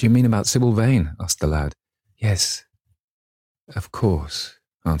 "Do you mean about Sybil Vane?" asked the lad. "Yes, of course,"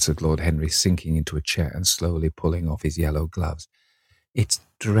 answered Lord Henry, sinking into a chair and slowly pulling off his yellow gloves. "It's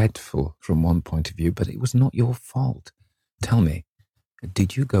dreadful from one point of view, but it was not your fault. Tell me,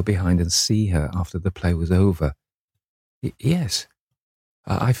 did you go behind and see her after the play was over?" "Yes.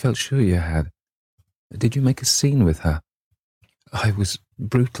 I felt sure you had. Did you make a scene with her?" "I was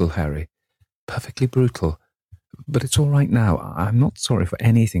brutal, Harry. Perfectly brutal. But it's all right now. I'm not sorry for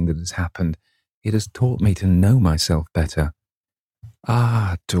anything that has happened. It has taught me to know myself better."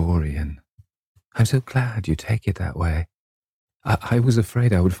 "Ah, Dorian, I'm so glad you take it that way. I was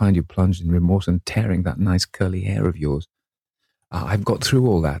afraid I would find you plunged in remorse and tearing that nice curly hair of yours." "I've got through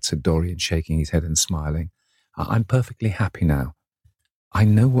all that," said Dorian, shaking his head and smiling. "I'm perfectly happy now. I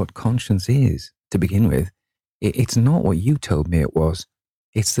know what conscience is, to begin with. It's not what you told me it was.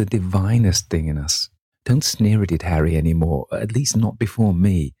 It's the divinest thing in us. Don't sneer at it, Harry, any more, at least not before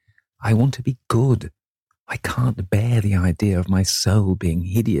me. I want to be good. I can't bear the idea of my soul being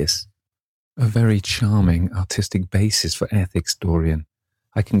hideous." "A very charming artistic basis for ethics, Dorian.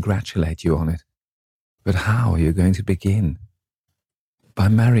 I congratulate you on it. But how are you going to begin?" "By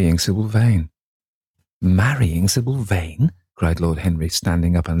marrying Sybil Vane." "Marrying Sybil Vane?" cried Lord Henry,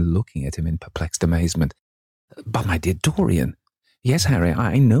 standing up and looking at him in perplexed amazement. "But my dear Dorian—" "Yes, Harry,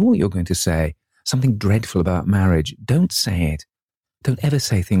 I know what you're going to say. Something dreadful about marriage. Don't say it. Don't ever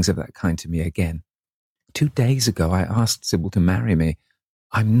say things of that kind to me again. 2 days ago I asked Sybil to marry me.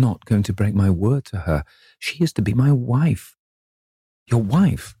 I'm not going to break my word to her. She is to be my wife." "Your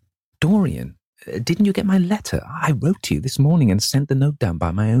wife? Dorian, didn't you get my letter? I wrote to you this morning and sent the note down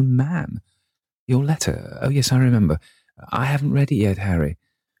by my own man." "Your letter? Oh, yes, I remember. I haven't read it yet, Harry.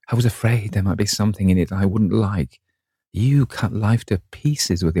 I was afraid there might be something in it I wouldn't like. You cut life to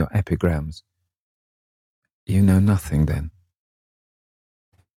pieces with your epigrams." "You know nothing, then?"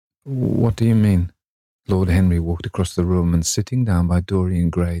 "What do you mean?" Lord Henry walked across the room and, sitting down by Dorian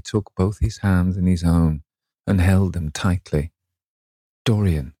Gray, took both his hands in his own and held them tightly.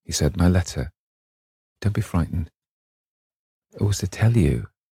 "Dorian," he said, "my letter. Don't be frightened. It was to tell you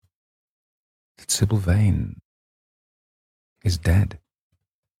that Sybil Vane is dead."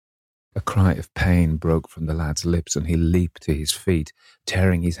 A cry of pain broke from the lad's lips, and he leaped to his feet,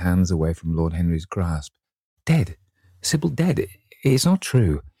 tearing his hands away from Lord Henry's grasp. "Dead? Sybil dead? It's not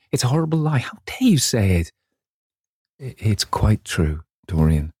true. It's a horrible lie. How dare you say it?" "It's quite true,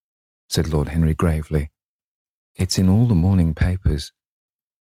 Dorian," said Lord Henry gravely. "It's in all the morning papers.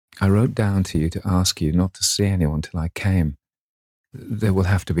 I wrote down to you to ask you not to see anyone till I came. There will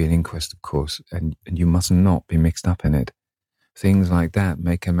have to be an inquest, of course, and you must not be mixed up in it. Things like that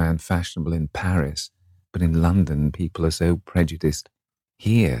make a man fashionable in Paris, but in London people are so prejudiced.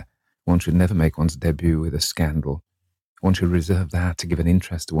 Here, one should never make one's debut with a scandal. One should reserve that to give an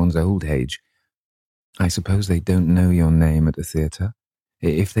interest to one's old age. I suppose they don't know your name at the theatre?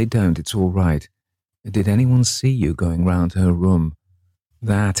 If they don't, it's all right. Did anyone see you going round to her room?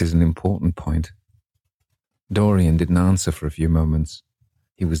 That is an important point." Dorian didn't answer for a few moments.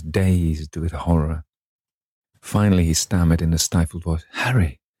 He was dazed with horror. Finally, he stammered in a stifled voice,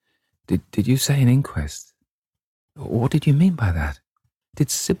 "Harry, did you say an inquest? What did you mean by that?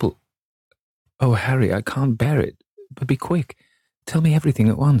 Did Sybil... Oh, Harry, I can't bear it. But be quick. Tell me everything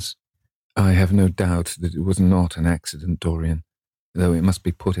at once." "I have no doubt that it was not an accident, Dorian, though it must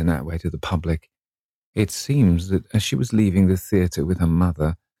be put in that way to the public. It seems that as she was leaving the theatre with her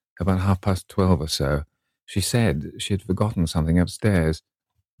mother, about 12:30 or so, she said she had forgotten something upstairs.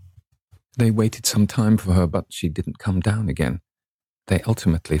 They waited some time for her, but she didn't come down again. They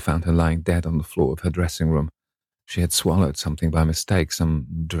ultimately found her lying dead on the floor of her dressing room. She had swallowed something by mistake, some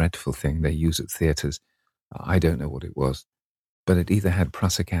dreadful thing they use at theatres. I don't know what it was, but it either had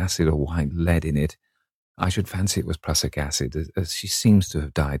prussic acid or white lead in it. I should fancy it was prussic acid, as she seems to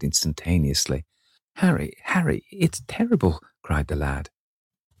have died instantaneously." Harry, it's terrible," cried the lad.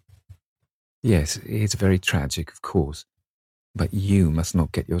 "Yes, it's very tragic, of course, but you must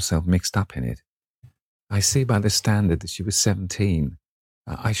not get yourself mixed up in it. I see by the standard that she was 17.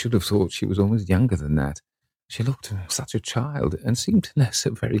 I should have thought she was almost younger than that. She looked such a child and seemed to know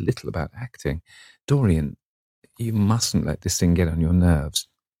so very little about acting. Dorian, you mustn't let this thing get on your nerves.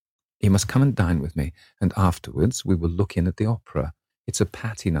 You must come and dine with me, and afterwards we will look in at the opera. It's a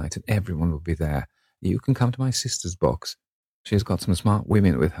patty night and everyone will be there. You can come to my sister's box. She has got some smart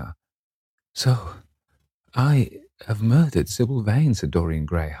women with her." "So, I have murdered Sybil Vane," said Dorian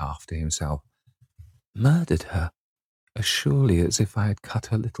Gray half to himself. "Murdered her, as surely as if I had cut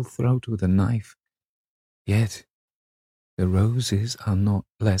her little throat with a knife. Yet the roses are not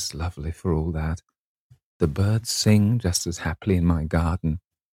less lovely for all that. The birds sing just as happily in my garden.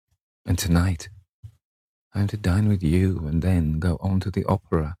 And tonight I am to dine with you and then go on to the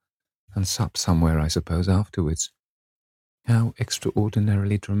opera and sup somewhere, I suppose, afterwards. How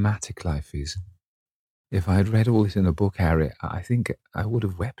extraordinarily dramatic life is. If I had read all this in a book, Harry, I think I would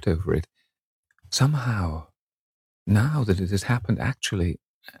have wept over it. Somehow, now that it has happened actually,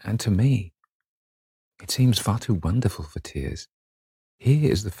 and to me, it seems far too wonderful for tears.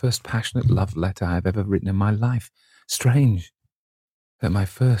 Here is the first passionate love letter I have ever written in my life. Strange that my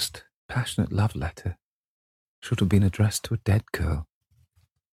first passionate love letter should have been addressed to a dead girl.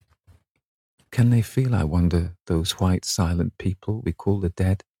 Can they feel, I wonder, those white silent people we call the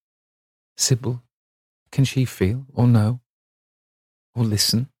dead? Sybil, can she feel, or know, or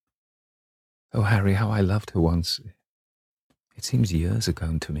listen? Oh, Harry, how I loved her once. It seems years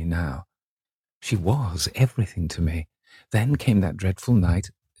ago to me now. She was everything to me. Then came that dreadful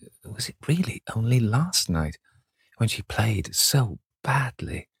night. Was it really only last night, when she played so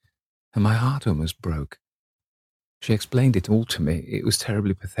badly, and my heart almost broke? She explained it all to me. It was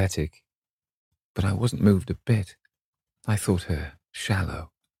terribly pathetic. But I wasn't moved a bit. I thought her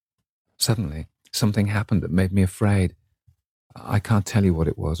shallow. Suddenly, something happened that made me afraid. I can't tell you what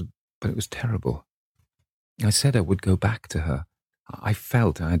it was, but it was terrible. I said I would go back to her. I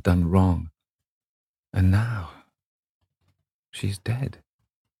felt I had done wrong. And now, she's dead.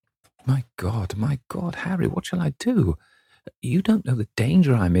 My God, Harry, what shall I do? You don't know the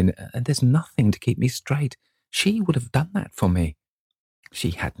danger I'm in, and there's nothing to keep me straight. She would have done that for me.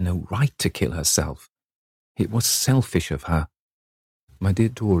 She had no right to kill herself. It was selfish of her." "My dear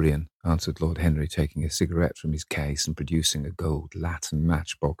Dorian," answered Lord Henry, taking a cigarette from his case and producing a gold latten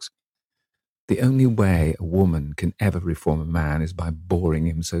matchbox, "the only way a woman can ever reform a man is by boring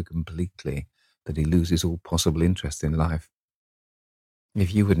him so completely that he loses all possible interest in life.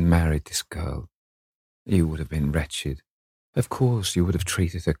 If you had married this girl, you would have been wretched. Of course, you would have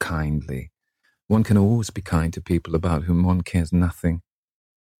treated her kindly. One can always be kind to people about whom one cares nothing.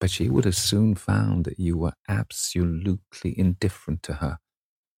 But she would have soon found that you were absolutely indifferent to her.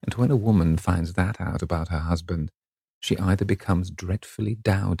 And when a woman finds that out about her husband, she either becomes dreadfully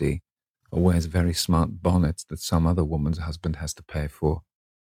dowdy or wears very smart bonnets that some other woman's husband has to pay for.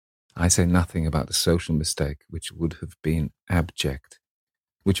 I say nothing about the social mistake, which would have been abject,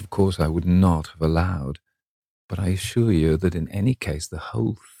 which of course I would not have allowed, but I assure you that in any case the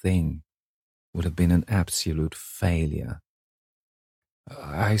whole thing would have been an absolute failure."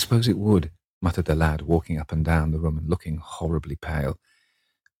 "I suppose it would," muttered the lad, walking up and down the room and looking horribly pale.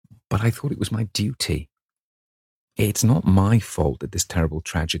 "But I thought it was my duty. It's not my fault that this terrible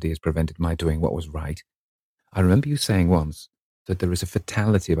tragedy has prevented my doing what was right. I remember you saying once that there is a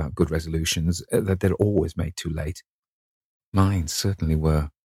fatality about good resolutions, that they're always made too late. Mine certainly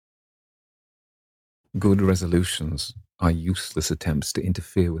were. Good resolutions are useless attempts to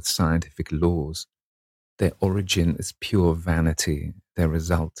interfere with scientific laws. Their origin is pure vanity. Their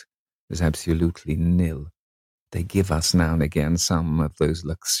result is absolutely nil. They give us now and again some of those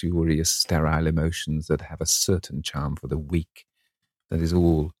luxurious, sterile emotions that have a certain charm for the weak, That is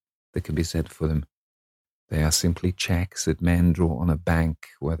all that can be said for them. They are simply cheques that men draw on a bank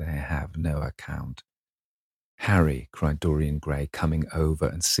where they have no account. Harry, cried Dorian Gray, coming over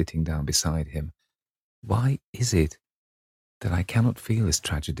and sitting down beside him, why is it that I cannot feel this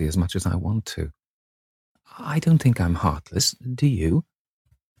tragedy as much as I want to? I don't think I'm heartless, do you?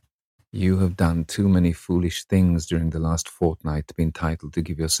 You have done too many foolish things during the last fortnight to be entitled to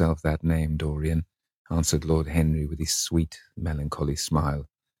give yourself that name, Dorian, answered Lord Henry with his sweet, melancholy smile.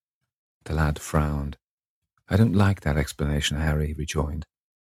 The lad frowned. I don't like that explanation, Harry, he rejoined.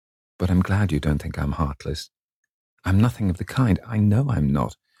 But I'm glad you don't think I'm heartless. I'm nothing of the kind. I know I'm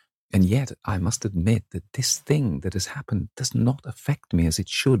not. And yet I must admit that this thing that has happened does not affect me as it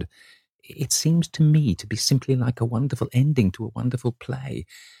should. It seems to me to be simply like a wonderful ending to a wonderful play.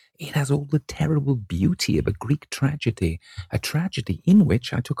 It has all the terrible beauty of a Greek tragedy, a tragedy in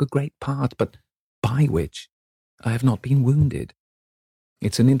which I took a great part, but by which I have not been wounded.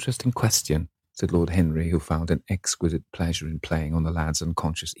 It's an interesting question, said Lord Henry, who found an exquisite pleasure in playing on the lad's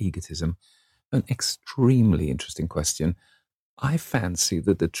unconscious egotism. An extremely interesting question. I fancy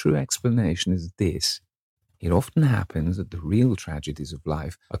that the true explanation is this. It often happens that the real tragedies of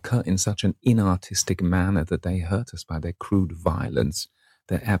life occur in such an inartistic manner that they hurt us by their crude violence,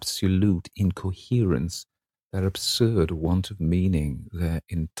 their absolute incoherence, their absurd want of meaning, their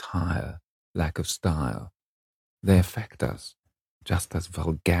entire lack of style. They affect us, just as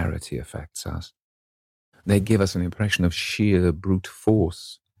vulgarity affects us. They give us an impression of sheer brute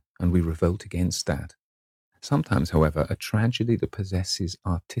force, and we revolt against that. Sometimes, however, a tragedy that possesses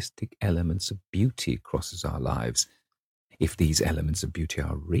artistic elements of beauty crosses our lives. If these elements of beauty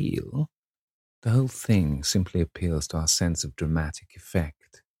are real, the whole thing simply appeals to our sense of dramatic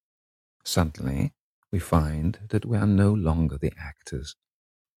effect. Suddenly, we find that we are no longer the actors,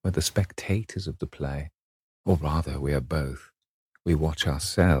 we're the spectators of the play, or rather we are both. We watch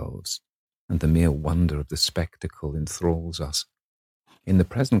ourselves, and the mere wonder of the spectacle enthralls us. In the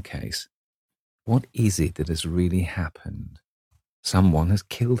present case, what is it that has really happened? Someone has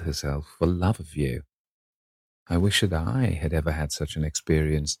killed herself for love of you. I wish that I had ever had such an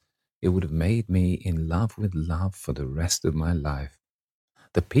experience. It would have made me in love with love for the rest of my life.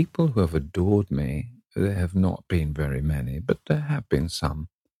 The people who have adored me, there have not been very many, but there have been some,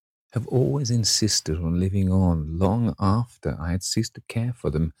 have always insisted on living on long after I had ceased to care for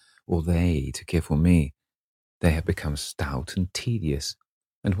them, or they to care for me. They have become stout and tedious,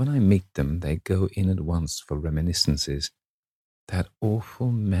 and when I meet them, they go in at once for reminiscences. That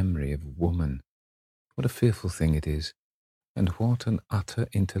awful memory of woman, what a fearful thing it is, and what an utter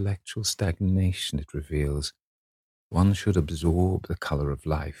intellectual stagnation it reveals. One should absorb the colour of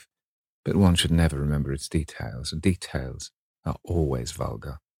life, but one should never remember its details. Details are always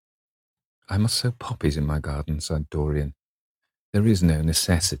vulgar. I must sow poppies in my garden, sighed Dorian. There is no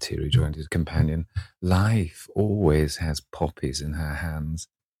necessity, rejoined his companion. Life always has poppies in her hands.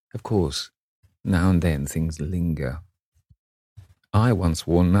 Of course, now and then things linger. I once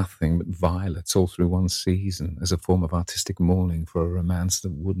wore nothing but violets all through one season as a form of artistic mourning for a romance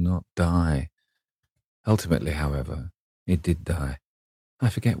that would not die. Ultimately, however, it did die. I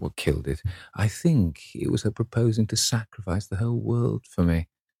forget what killed it. I think it was her proposing to sacrifice the whole world for me.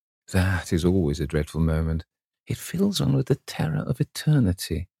 That is always a dreadful moment. It fills one with the terror of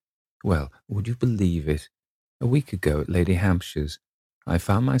eternity. Well, would you believe it? A week ago at Lady Hampshire's, I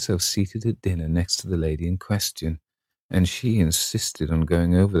found myself seated at dinner next to the lady in question, and she insisted on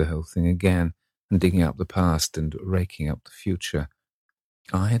going over the whole thing again and digging up the past and raking up the future.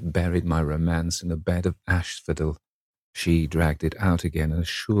 I had buried my romance in a bed of asphodel. She dragged it out again and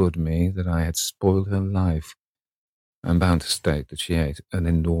assured me that I had spoiled her life. I'm bound to state that she ate an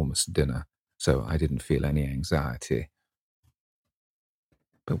enormous dinner, so I didn't feel any anxiety.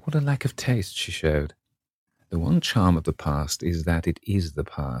 But what a lack of taste she showed. The one charm of the past is that it is the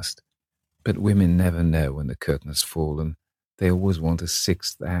past. But women never know when the curtain has fallen. They always want a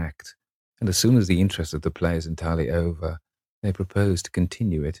sixth act, and as soon as the interest of the play is entirely over, they propose to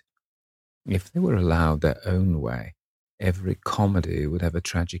continue it. If they were allowed their own way, every comedy would have a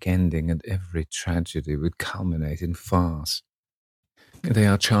tragic ending, and every tragedy would culminate in farce. They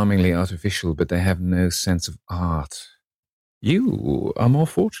are charmingly artificial, but they have no sense of art. You are more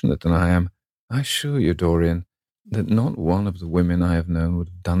fortunate than I am. I assure you, Dorian, that not one of the women I have known would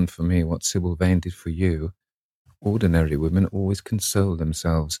have done for me what Sybil Vane did for you. Ordinary women always console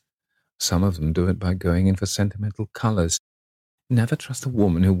themselves. Some of them do it by going in for sentimental colours. Never trust a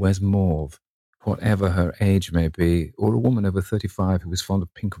woman who wears mauve, whatever her age may be, or a woman over 35 who is fond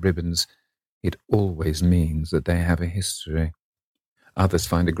of pink ribbons. It always means that they have a history. Others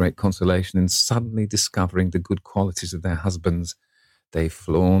find a great consolation in suddenly discovering the good qualities of their husbands. They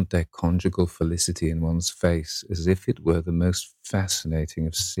flaunt their conjugal felicity in one's face as if it were the most fascinating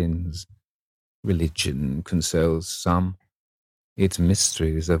of sins. Religion consoles some. Its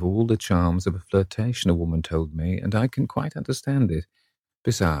mysteries have all the charms of a flirtation, a woman told me, and I can quite understand it.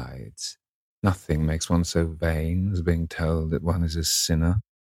 Besides, nothing makes one so vain as being told that one is a sinner.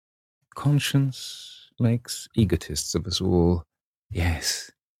 Conscience makes egotists of us all. Yes,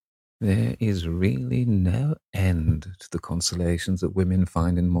 there is really no end to the consolations that women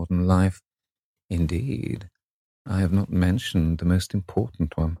find in modern life. Indeed, I have not mentioned the most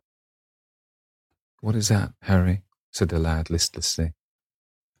important one. What is that, Harry? Said the lad listlessly.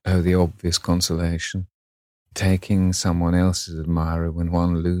 Oh, the obvious consolation. Taking someone else's admirer when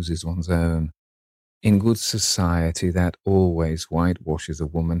one loses one's own. In good society, that always whitewashes a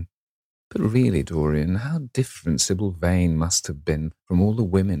woman. But really, Dorian, how different Sybil Vane must have been from all the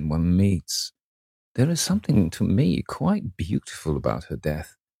women one meets. There is something, to me, quite beautiful about her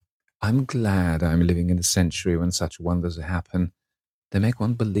death. I'm glad I'm living in a century when such wonders happen. They make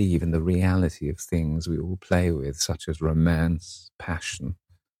one believe in the reality of things we all play with, such as romance, passion,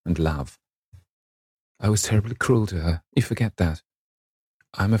 and love. I was terribly cruel to her. You forget that.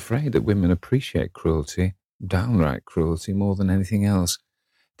 I'm afraid that women appreciate cruelty, downright cruelty, more than anything else.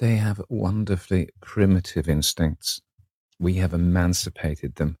 They have wonderfully primitive instincts. We have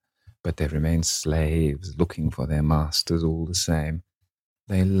emancipated them, but they remain slaves looking for their masters all the same.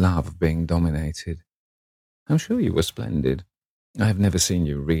 They love being dominated. I'm sure you were splendid. I have never seen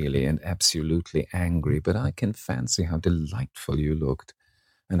you really and absolutely angry, but I can fancy how delightful you looked.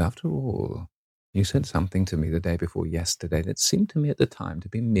 And after all, you said something to me the day before yesterday that seemed to me at the time to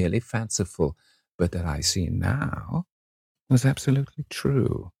be merely fanciful, but that I see now was absolutely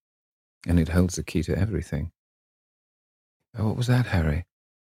true. And it holds the key to everything. Oh, what was that, Harry?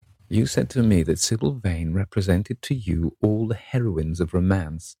 You said to me that Sybil Vane represented to you all the heroines of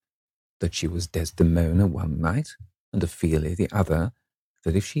romance, that she was Desdemona one night and Ophelia the other,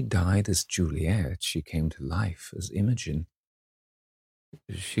 that if she died as Juliet, she came to life as Imogen.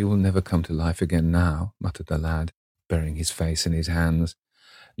 She will never come to life again now, muttered the lad, burying his face in his hands.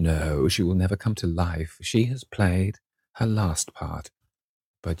 No, she will never come to life. She has played her last part.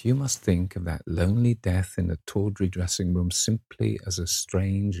 But you must think of that lonely death in the tawdry dressing-room simply as a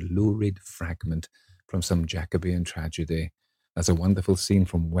strange, lurid fragment from some Jacobean tragedy, as a wonderful scene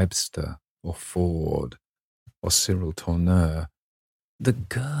from Webster or Ford or Cyril Tourneur. The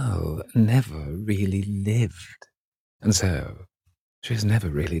girl never really lived, and so she has never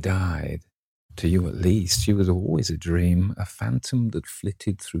really died. To you at least, she was always a dream, a phantom that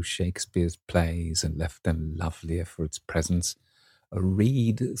flitted through Shakespeare's plays and left them lovelier for its presence, a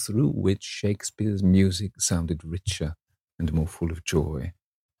reed through which Shakespeare's music sounded richer and more full of joy.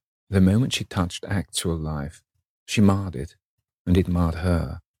 The moment she touched actual life, she marred it, and it marred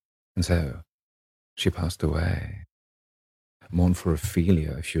her, and so she passed away. Mourn for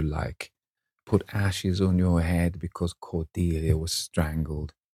Ophelia, if you like. Put ashes on your head because Cordelia was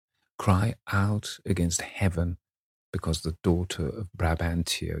strangled. Cry out against heaven because the daughter of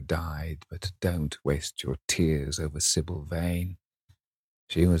Brabantio died, but don't waste your tears over Sybil Vane.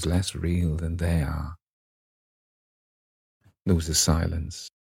 She was less real than they are. There was a silence.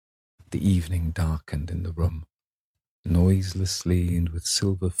 The evening darkened in the room. Noiselessly and with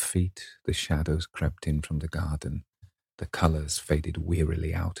silver feet, the shadows crept in from the garden. The colours faded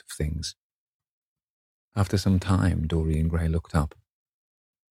wearily out of things. After some time, Dorian Gray looked up.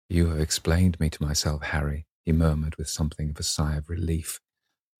 You have explained me to myself, Harry, he murmured with something of a sigh of relief.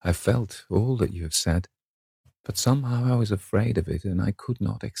 I felt all that you have said, but somehow I was afraid of it, and I could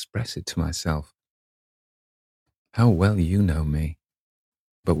not express it to myself. How well you know me.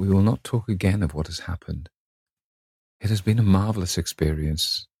 But we will not talk again of what has happened. It has been a marvellous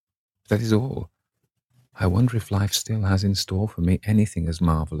experience. That is all. I wonder if life still has in store for me anything as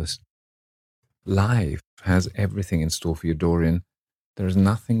marvellous. Life has everything in store for you, Dorian. There is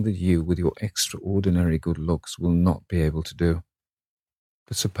nothing that you, with your extraordinary good looks, will not be able to do.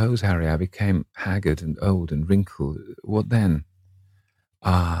 But suppose, Harry, I became haggard and old and wrinkled. What then?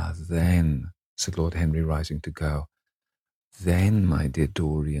 Ah, then, said Lord Henry, rising to go. Then, my dear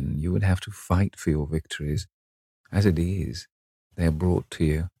Dorian, you would have to fight for your victories. As it is, they are brought to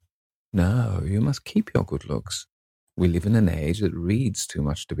you. No, you must keep your good looks. We live in an age that reads too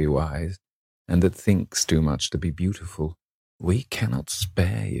much to be wise, and that thinks too much to be beautiful. We cannot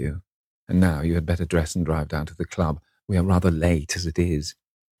spare you. And now you had better dress and drive down to the club. We are rather late as it is.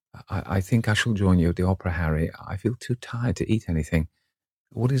 I think I shall join you at the opera, Harry. I feel too tired to eat anything.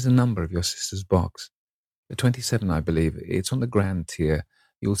 What is the number of your sister's box? 27, I believe. It's on the grand tier.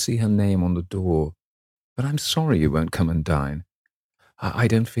 You'll see her name on the door. But I'm sorry you won't come and dine. I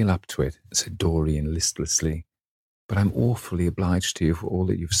don't feel up to it, said Dorian listlessly, but I'm awfully obliged to you for all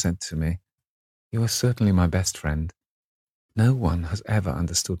that you've said to me. You are certainly my best friend. No one has ever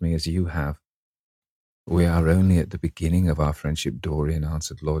understood me as you have. We are only at the beginning of our friendship, Dorian,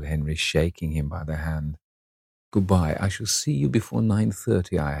 answered Lord Henry, shaking him by the hand. Goodbye. I shall see you before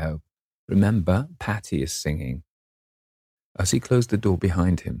 9:30, I hope. Remember, Patty is singing. As he closed the door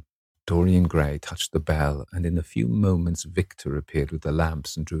behind him, Dorian Gray touched the bell, and in a few moments Victor appeared with the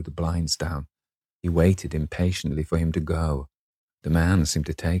lamps and drew the blinds down. He waited impatiently for him to go. The man seemed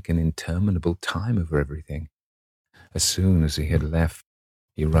to take an interminable time over everything. As soon as he had left,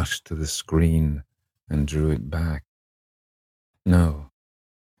 he rushed to the screen and drew it back. No,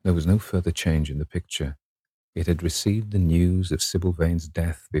 there was no further change in the picture. It had received the news of Sybil Vane's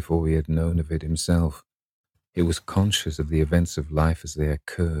death before he had known of it himself. It was conscious of the events of life as they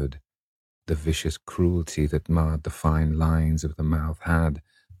occurred. The vicious cruelty that marred the fine lines of the mouth had,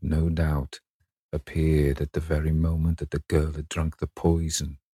 no doubt, appeared at the very moment that the girl had drunk the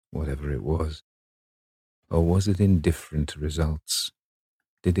poison, whatever it was. Or was it indifferent to results?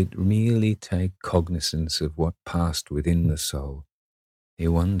 Did it merely take cognizance of what passed within the soul? He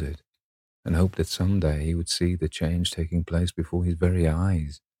wondered, and hoped that some day he would see the change taking place before his very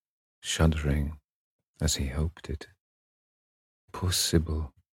eyes, shuddering as he hoped it. Poor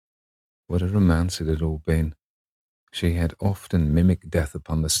Sybil! What a romance it had all been. She had often mimicked death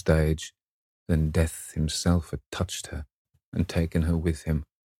upon the stage, then death himself had touched her and taken her with him.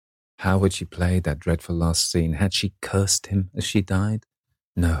 How had she played that dreadful last scene? Had she cursed him as she died?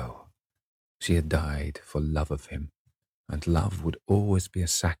 No, she had died for love of him, and love would always be a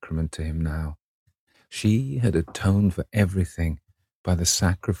sacrament to him now. She had atoned for everything by the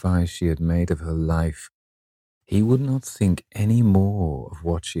sacrifice she had made of her life. He would not think any more of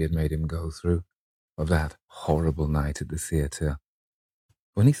what she had made him go through, of that horrible night at the theatre.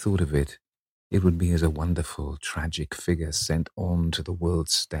 When he thought of it, it would be as a wonderful, tragic figure sent on to the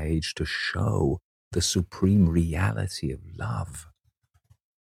world's stage to show the supreme reality of love.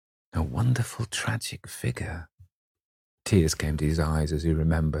 A wonderful, tragic figure. Tears came to his eyes as he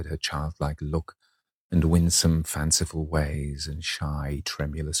remembered her childlike look and winsome, fanciful ways and shy,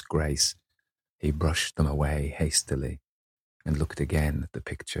 tremulous grace. He brushed them away hastily and looked again at the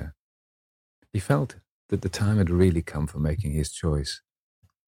picture. He felt that the time had really come for making his choice.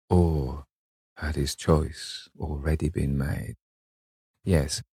 Or had his choice already been made?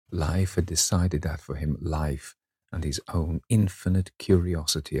 Yes, life had decided that for him, life and his own infinite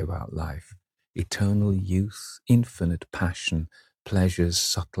curiosity about life, eternal youth, infinite passion, pleasures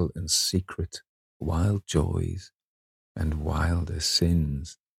subtle and secret, wild joys and wilder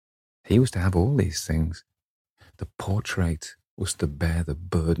sins. He was to have all these things. The portrait was to bear the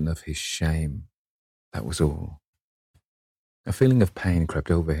burden of his shame. That was all. A feeling of pain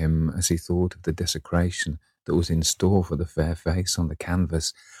crept over him as he thought of the desecration that was in store for the fair face on the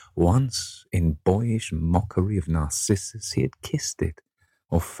canvas. Once, in boyish mockery of Narcissus, he had kissed it,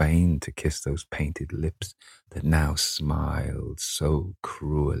 or feigned to kiss those painted lips that now smiled so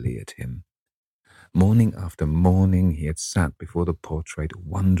cruelly at him. Morning after morning he had sat before the portrait,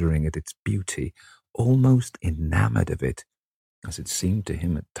 wondering at its beauty, almost enamored of it, as it seemed to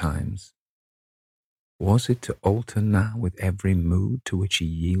him at times. Was it to alter now with every mood to which he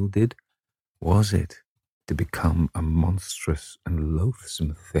yielded? Was it to become a monstrous and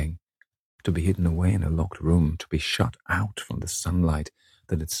loathsome thing, to be hidden away in a locked room, to be shut out from the sunlight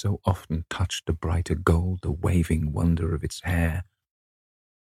that had so often touched the brighter gold, the waving wonder of its hair?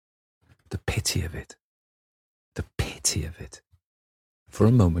 The pity of it! The pity of it! For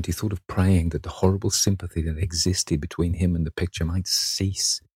a moment he thought of praying that the horrible sympathy that existed between him and the picture might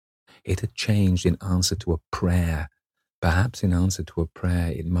cease. It had changed in answer to a prayer. Perhaps in answer to a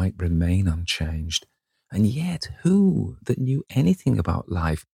prayer it might remain unchanged. And yet who that knew anything about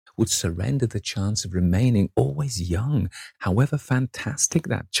life would surrender the chance of remaining always young, however fantastic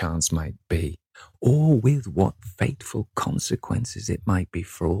that chance might be, or with what fateful consequences it might be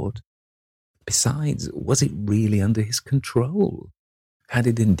fraught? Besides, was it really under his control? Had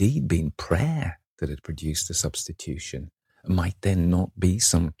it indeed been prayer that had produced the substitution? Might there not be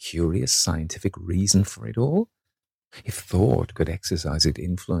some curious scientific reason for it all? If thought could exercise its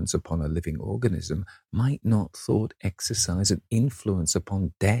influence upon a living organism, might not thought exercise an influence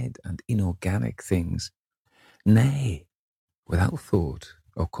upon dead and inorganic things? Nay, without thought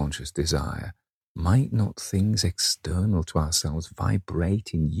or conscious desire, might not things external to ourselves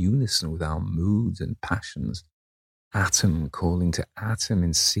vibrate in unison with our moods and passions, atom calling to atom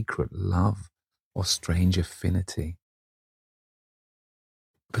in secret love or strange affinity?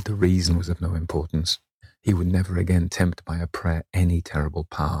 But the reason was of no importance. He would never again tempt by a prayer any terrible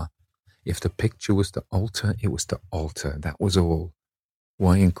power. If the picture was to alter, it was to alter, that was all.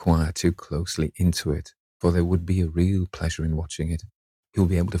 Why inquire too closely into it? For there would be a real pleasure in watching it. He would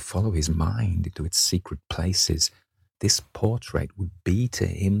be able to follow his mind into its secret places. This portrait would be to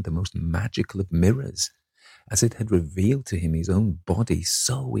him the most magical of mirrors. As it had revealed to him his own body,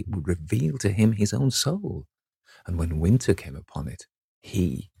 so it would reveal to him his own soul. And when winter came upon it,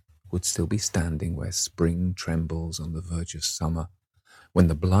 he would still be standing where spring trembles on the verge of summer. When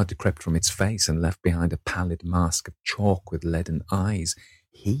the blood crept from its face and left behind a pallid mask of chalk with leaden eyes,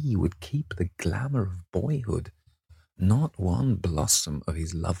 he would keep the glamour of boyhood. Not one blossom of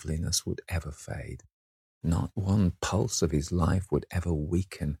his loveliness would ever fade. Not one pulse of his life would ever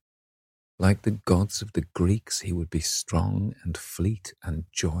weaken. Like the gods of the Greeks, he would be strong and fleet and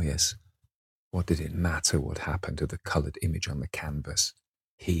joyous. What did it matter what happened to the coloured image on the canvas?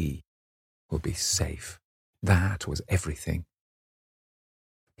 He would be safe. That was everything.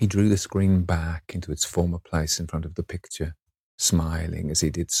 He drew the screen back into its former place in front of the picture, smiling as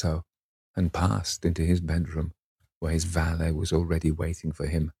he did so, and passed into his bedroom, where his valet was already waiting for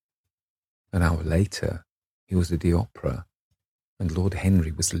him. An hour later, he was at the opera, and Lord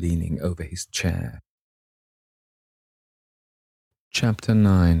Henry was leaning over his chair. Chapter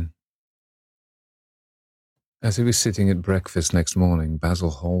 9. As he was sitting at breakfast next morning,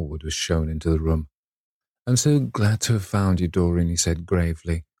 Basil Hallward was shown into the room. "I'm so glad to have found you, Dorian," he said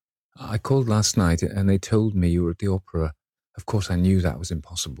gravely. "I called last night and they told me you were at the opera. Of course I knew that was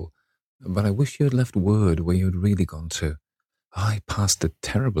impossible, but I wish you had left word where you had really gone to. I passed a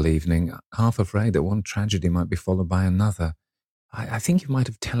terrible evening, half afraid that one tragedy might be followed by another. I think you might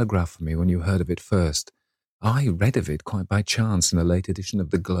have telegraphed for me when you heard of it first. I read of it quite by chance in a late edition of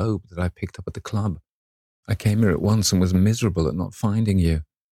the Globe that I picked up at the club. I came here at once and was miserable at not finding you.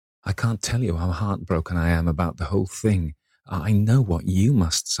 I can't tell you how heartbroken I am about the whole thing. I know what you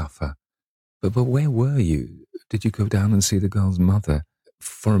must suffer. But where were you? Did you go down and see the girl's mother?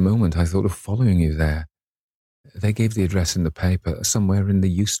 For a moment I thought of following you there. They gave the address in the paper, somewhere in the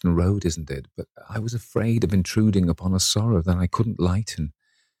Euston Road, isn't it? But I was afraid of intruding upon a sorrow that I couldn't lighten.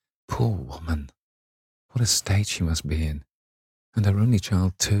 Poor woman! What a state she must be in. And her only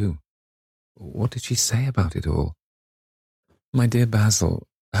child too. What did she say about it all?" "My dear Basil,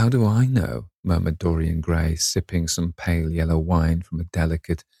 how do I know?" murmured Dorian Gray, sipping some pale yellow wine from a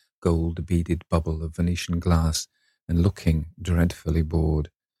delicate, gold-beaded bubble of Venetian glass and looking dreadfully bored.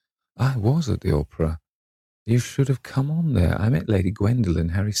 "I was at the opera. You should have come on there. I met Lady Gwendolen,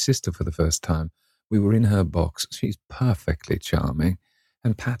 Harry's sister, for the first time. We were in her box. She's perfectly charming.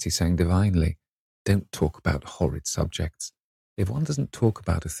 And Patty sang divinely. Don't talk about horrid subjects. If one doesn't talk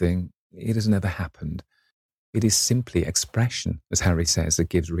about a thing, it has never happened. It is simply expression, as Harry says, that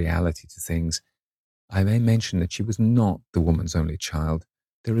gives reality to things. I may mention that she was not the woman's only child.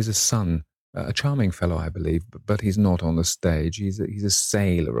 There is a son, a charming fellow, I believe, but he's not on the stage. He's a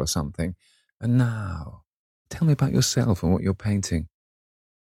sailor or something. And now, tell me about yourself and what you're painting."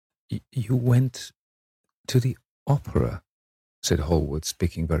 You went to the opera," said Hallward,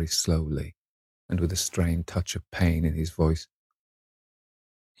 speaking very slowly and with a strained touch of pain in his voice.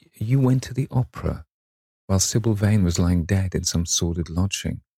 "You went to the opera while Sybil Vane was lying dead in some sordid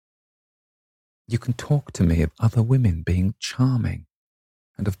lodging. You can talk to me of other women being charming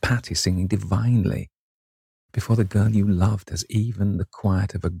and of Patty singing divinely before the girl you loved has even the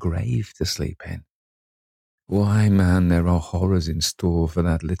quiet of a grave to sleep in. Why, man, there are horrors in store for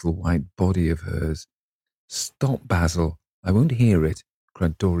that little white body of hers." "Stop, Basil. I won't hear it,"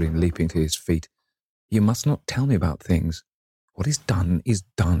 cried Dorian, leaping to his feet. "You must not tell me about things. What is done is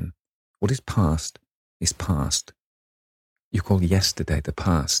done. What is past is past. You call yesterday the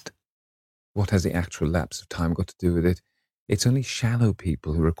past. What has the actual lapse of time got to do with it? It's only shallow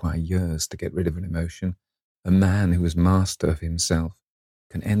people who require years to get rid of an emotion. A man who is master of himself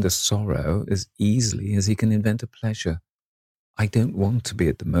can end a sorrow as easily as he can invent a pleasure. I don't want to be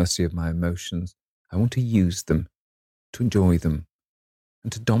at the mercy of my emotions. I want to use them, to enjoy them,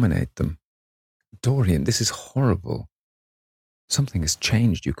 and to dominate them. Dorian, this is horrible. Something has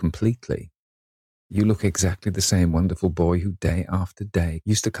changed you completely. You look exactly the same wonderful boy who day after day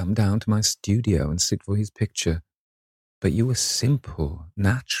used to come down to my studio and sit for his picture. But you were simple,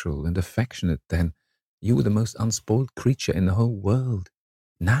 natural, and affectionate then. You were the most unspoiled creature in the whole world.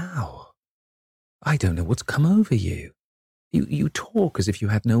 Now, I don't know what's come over you. You talk as if you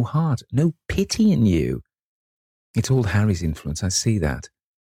had no heart, no pity in you. It's all Harry's influence, I see that."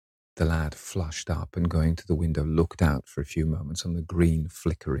 The lad flushed up and going to the window looked out for a few moments on the green,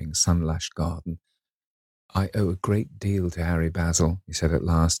 flickering, sun-lashed garden. "I owe a great deal to Harry, Basil," he said at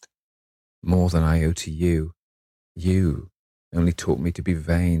last. more than I owe to you. You only taught me to be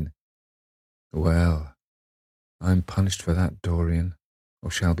vain. Well, I'm punished for that, Dorian,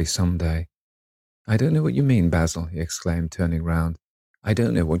 or shall be some day. I don't know what you mean, Basil, he exclaimed, turning round. I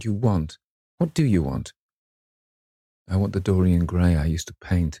don't know what you want. What do you want? I want the Dorian Gray I used to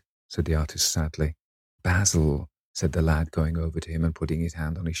paint, said the artist sadly. Basil, said the lad, going over to him and putting his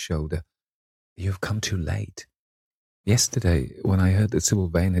hand on his shoulder. You have come too late. Yesterday, when I heard that Sybil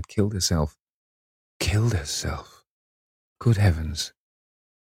Vane had killed herself. Killed herself? Good heavens!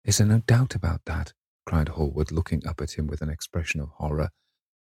 Is there no doubt about that? Cried Hallward, looking up at him with an expression of horror.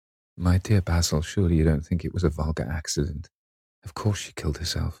 My dear Basil, surely you don't think it was a vulgar accident? Of course she killed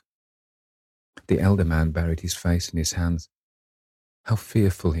herself. The elder man buried his face in his hands. How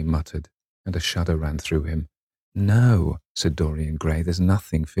fearful, he muttered, and a shudder ran through him. No, said Dorian Gray, there's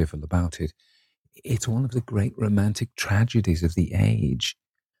nothing fearful about it. It's one of the great romantic tragedies of the age.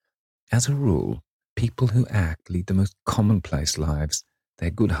 As a rule, people who act lead the most commonplace lives. They're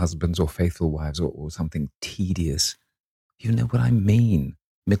good husbands or faithful wives or something tedious. You know what I mean,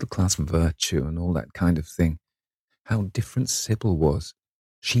 middle-class virtue and all that kind of thing. How different Sybil was.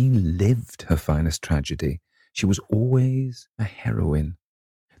 She lived her finest tragedy. She was always a heroine.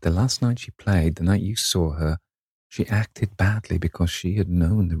 The last night she played, the night you saw her, she acted badly because she had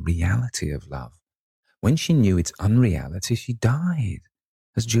known the reality of love. When she knew its unreality, she died,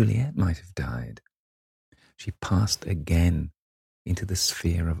 as Juliet might have died. She passed again into the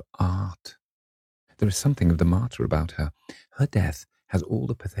sphere of art. There is something of the martyr about her. Her death has all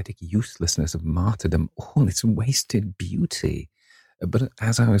the pathetic uselessness of martyrdom, all its wasted beauty. But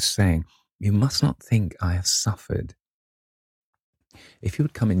as I was saying, you must not think I have suffered. If you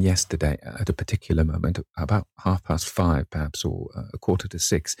had come in yesterday at a particular moment, about 5:30 perhaps, or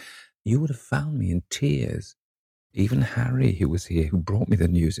 5:45, you would have found me in tears. Even Harry, who was here, who brought me the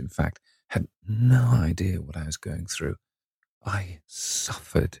news, in fact, had no idea what I was going through. I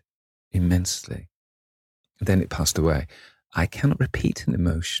suffered immensely. Then it passed away. I cannot repeat an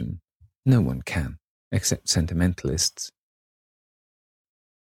emotion. No one can, except sentimentalists.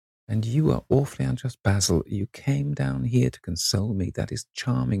 And you are awfully unjust, Basil. You came down here to console me. That is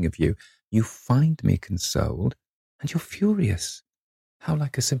charming of you. You find me consoled, and you're furious. How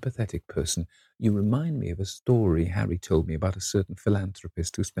like a sympathetic person. You remind me of a story Harry told me about a certain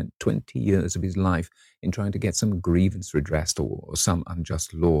philanthropist who spent 20 years of his life in trying to get some grievance redressed or some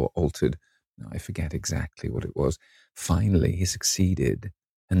unjust law altered. I forget exactly what it was. Finally, he succeeded,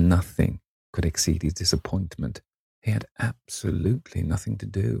 and nothing could exceed his disappointment. He had absolutely nothing to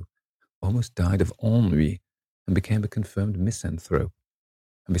do. Almost died of ennui and became a confirmed misanthrope.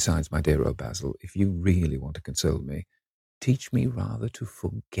 And besides, my dear old Basil, if you really want to console me, teach me rather to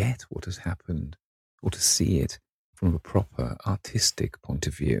forget what has happened, or to see it from a proper artistic point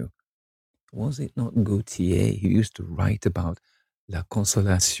of view. Was it not Gautier who used to write about la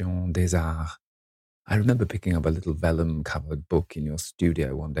consolation des arts? I remember picking up a little vellum-covered book in your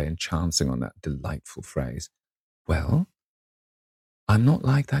studio one day and chancing on that delightful phrase. Well, I'm not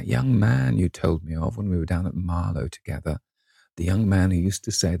like that young man you told me of when we were down at Marlow together, the young man who used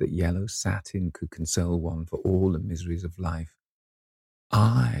to say that yellow satin could console one for all the miseries of life.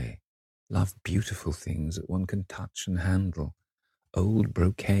 I love beautiful things that one can touch and handle. Old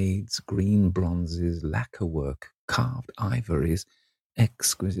brocades, green bronzes, lacquer work, carved ivories,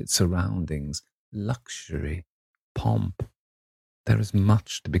 exquisite surroundings, luxury, pomp. There is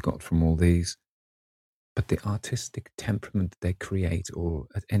much to be got from all these. But the artistic temperament they create, or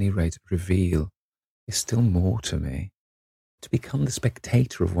at any rate reveal, is still more to me. To become the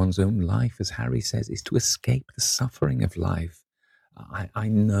spectator of one's own life, as Harry says, is to escape the suffering of life. I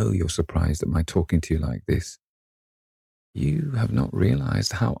know you're surprised at my talking to you like this. You have not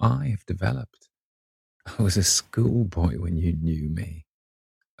realized how I have developed. I was a schoolboy when you knew me.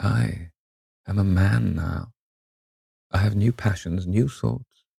 I am a man now. I have new passions, new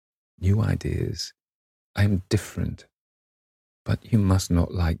thoughts, new ideas. I am different. But you must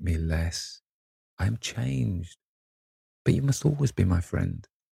not like me less. I am changed. But you must always be my friend.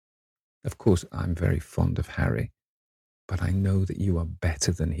 Of course, I'm very fond of Harry, but I know that you are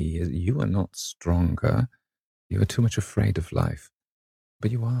better than he is. You are not stronger. You are too much afraid of life.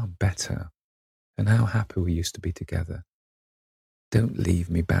 But you are better. And how happy we used to be together. Don't leave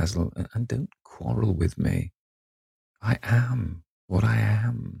me, Basil, and don't quarrel with me. I am what I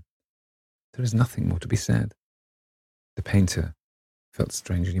am. There is nothing more to be said. The painter felt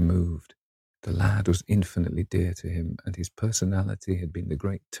strangely moved. The lad was infinitely dear to him, and his personality had been the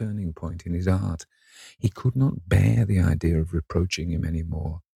great turning point in his art. He could not bear the idea of reproaching him any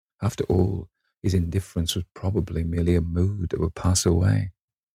more. After all, his indifference was probably merely a mood that would pass away.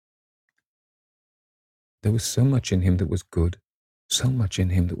 There was so much in him that was good, so much in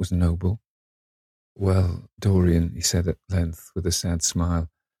him that was noble. Well, Dorian, he said at length with a sad smile,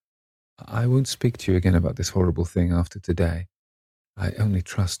 I won't speak to you again about this horrible thing after today. I only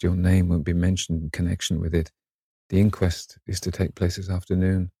trust your name won't be mentioned in connection with it. The inquest is to take place this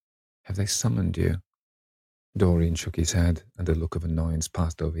afternoon. Have they summoned you? Dorian shook his head, and a look of annoyance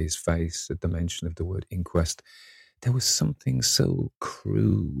passed over his face at the mention of the word inquest. There was something so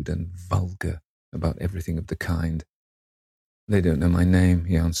crude and vulgar about everything of the kind. They don't know my name,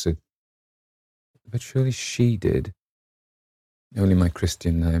 he answered. But surely she did. Only my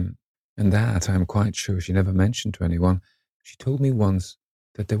Christian name, and that I am quite sure she never mentioned to anyone. She told me once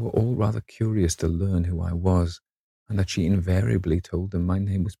that they were all rather curious to learn who I was, and that she invariably told them my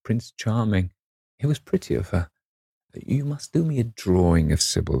name was Prince Charming. It was pretty of her. You must do me a drawing of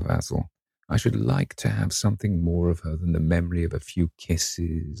Sybil, Basil. I should like to have something more of her than the memory of a few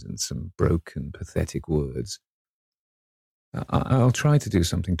kisses and some broken, pathetic words. I'll try to do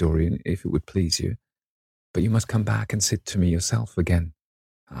something, Dorian, if it would please you. But you must come back and sit to me yourself again.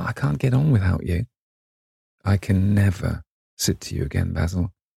 I can't get on without you. I can never sit to you again,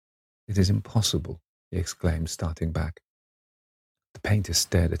 Basil. It is impossible, he exclaimed, starting back. The painter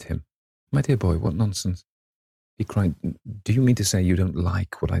stared at him. My dear boy, what nonsense. He cried, do you mean to say you don't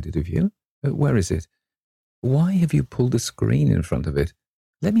like what I did of you? Where is it? Why have you pulled a screen in front of it?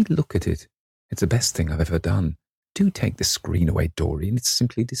 Let me look at it. It's the best thing I've ever done. Do take the screen away, Dorian. It's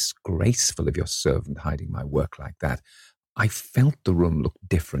simply disgraceful of your servant hiding my work like that. I felt the room looked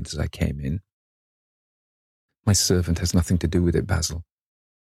different as I came in. My servant has nothing to do with it, Basil.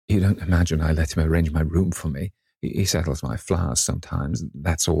 You don't imagine I let him arrange my room for me. He settles my flowers sometimes,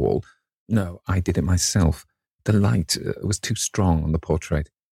 that's all. No, I did it myself. The light was too strong on the portrait.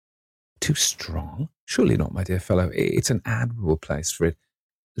 Too strong? Surely not, my dear fellow. It's an admirable place for it.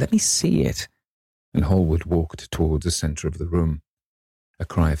 Let me see it. And Hallward walked towards the centre of the room. A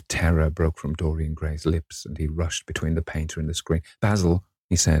cry of terror broke from Dorian Gray's lips, and he rushed between the painter and the screen. Basil,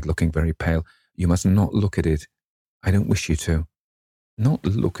 he said, looking very pale, you must not look at it. I don't wish you to. Not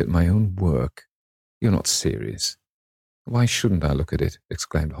look at my own work. You're not serious. Why shouldn't I look at it?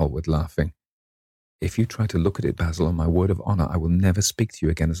 Exclaimed Hallward, laughing. If you try to look at it, Basil, on my word of honour, I will never speak to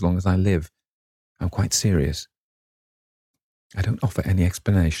you again as long as I live. I'm quite serious. I don't offer any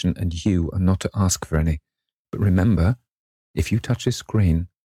explanation, and you are not to ask for any. But remember, if you touch this screen,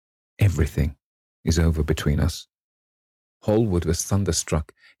 everything is over between us. Hallward was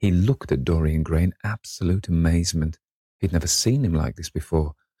thunderstruck. He looked at Dorian Gray in absolute amazement. He'd never seen him like this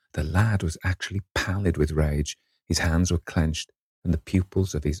before. The lad was actually pallid with rage. His hands were clenched, and the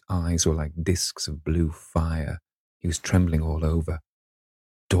pupils of his eyes were like discs of blue fire. He was trembling all over.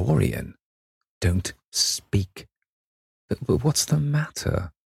 Dorian, don't speak. But what's the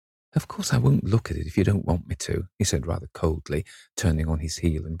matter? Of course I won't look at it if you don't want me to, he said rather coldly, turning on his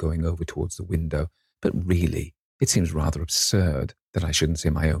heel and going over towards the window. But really, it seems rather absurd that I shouldn't see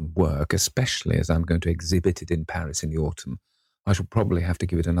my own work, especially as I'm going to exhibit it in Paris in the autumn. I shall probably have to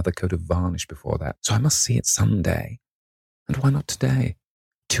give it another coat of varnish before that, so I must see it some day. And why not today?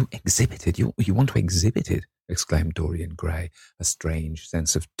 To exhibit it? You want to exhibit it? Exclaimed Dorian Gray, a strange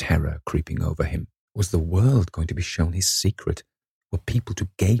sense of terror creeping over him. Was the world going to be shown his secret? Were people to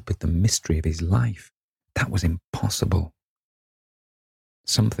gape at the mystery of his life? That was impossible.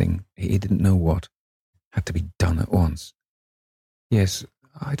 Something, he didn't know what, had to be done at once. Yes,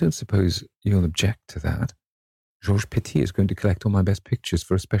 I don't suppose you'll object to that. Georges Petit is going to collect all my best pictures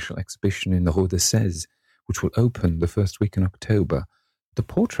for a special exhibition in the Rue de Sèze, which will open the first week in October. The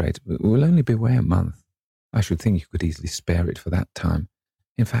portrait will only be away a month. I should think you could easily spare it for that time.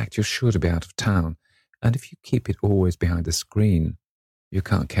 In fact, you're sure to be out of town, and if you keep it always behind the screen, you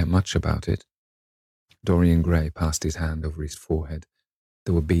can't care much about it. Dorian Gray passed his hand over his forehead.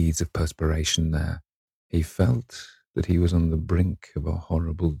 There were beads of perspiration there. He felt that he was on the brink of a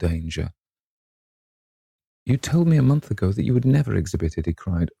horrible danger. You told me a month ago that you would never exhibit it, he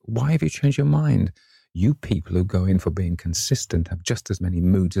cried. Why have you changed your mind? You people who go in for being consistent have just as many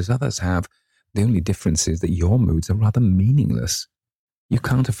moods as others have. The only difference is that your moods are rather meaningless. You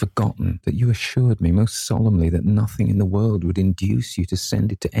can't have forgotten that you assured me most solemnly that nothing in the world would induce you to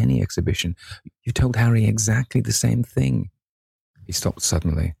send it to any exhibition. You told Harry exactly the same thing. He stopped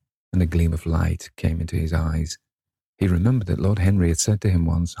suddenly, and a gleam of light came into his eyes. He remembered that Lord Henry had said to him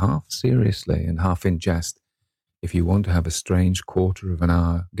once, half seriously and half in jest, if you want to have a strange quarter of an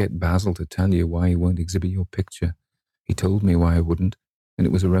hour, get Basil to tell you why he won't exhibit your picture. He told me why I wouldn't, and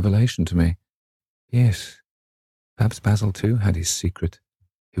it was a revelation to me. Yes, perhaps Basil too had his secret.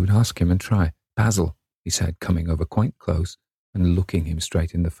 He would ask him and try. Basil, he said, coming over quite close and looking him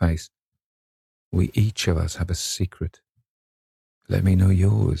straight in the face. We each of us have a secret. Let me know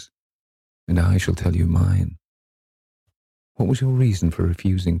yours, and I shall tell you mine. What was your reason for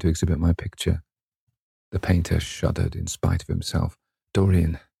refusing to exhibit my picture? The painter shuddered in spite of himself.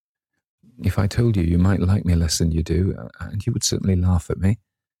 Dorian, if I told you, you might like me less than you do, and you would certainly laugh at me.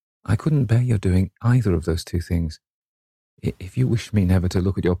 I couldn't bear your doing either of those two things. If you wish me never to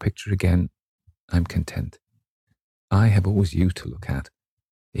look at your picture again, I'm content. I have always you to look at.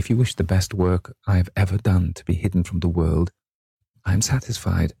 If you wish the best work I have ever done to be hidden from the world, I am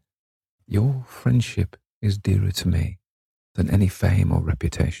satisfied. Your friendship is dearer to me than any fame or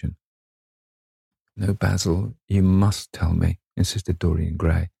reputation. No, Basil, you must tell me, insisted Dorian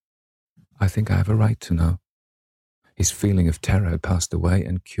Gray. I think I have a right to know. His feeling of terror had passed away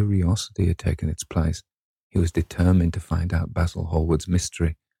and curiosity had taken its place. He was determined to find out Basil Hallward's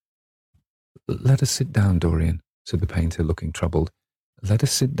mystery. Let us sit down, Dorian, said the painter, looking troubled. Let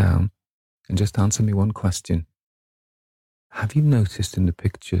us sit down and just answer me one question. Have you noticed in the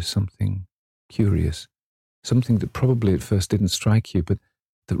picture something curious, something that probably at first didn't strike you, but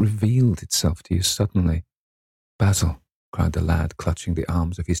that revealed itself to you suddenly? Basil, cried the lad, clutching the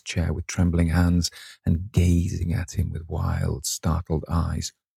arms of his chair with trembling hands and gazing at him with wild, startled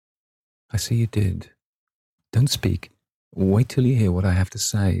eyes. I see you did. Don't speak. Wait till you hear what I have to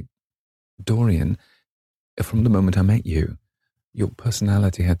say. Dorian, from the moment I met you, your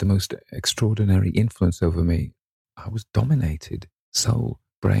personality had the most extraordinary influence over me. I was dominated, soul,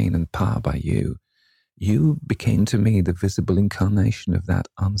 brain, and power by you. You became to me the visible incarnation of that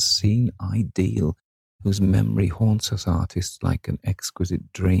unseen ideal whose memory haunts us artists like an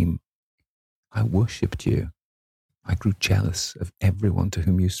exquisite dream. I worshipped you. I grew jealous of everyone to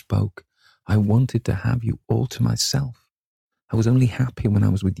whom you spoke. I wanted to have you all to myself. I was only happy when I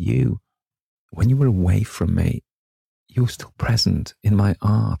was with you. When you were away from me, you were still present in my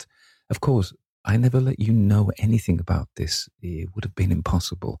art. Of course, I never let you know anything about this. It would have been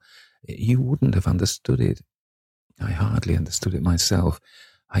impossible. You wouldn't have understood it. I hardly understood it myself.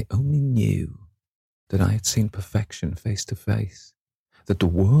 I only knew that I had seen perfection face to face, that the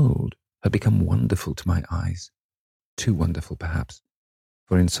world had become wonderful to my eyes. Too wonderful, perhaps,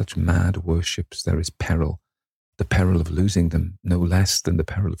 for in such mad worships there is peril, the peril of losing them, no less than the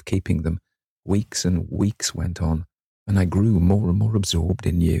peril of keeping them. Weeks and weeks went on, and I grew more and more absorbed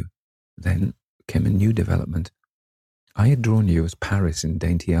in you. Then came a new development. I had drawn you as Paris in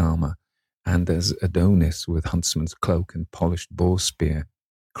dainty armour, and as Adonis with huntsman's cloak and polished boar spear,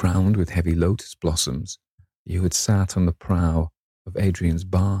 crowned with heavy lotus blossoms. You had sat on the prow of Adrian's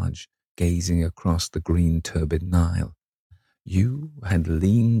barge, gazing across the green turbid Nile. You had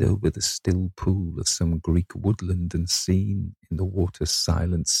leaned over the still pool of some Greek woodland and seen in the water's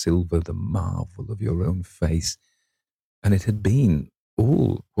silent silver the marvel of your own face, and it had been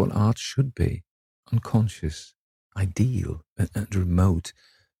all what art should be, unconscious, ideal, and remote.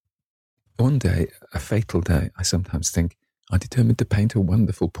 One day, a fatal day, I sometimes think, I determined to paint a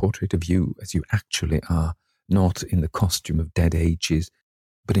wonderful portrait of you as you actually are, not in the costume of dead ages,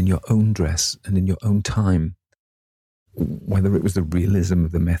 but in your own dress and in your own time. Whether it was the realism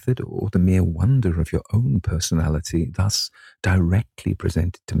of the method or the mere wonder of your own personality, thus directly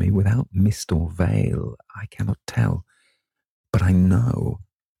presented to me without mist or veil, I cannot tell. But I know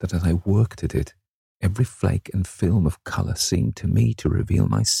that as I worked at it, every flake and film of colour seemed to me to reveal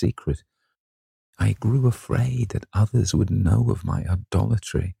my secret. I grew afraid that others would know of my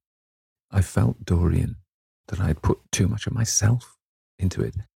idolatry. I felt, Dorian, that I had put too much of myself into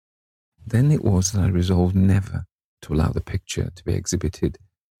it. Then it was that I resolved never to allow the picture to be exhibited.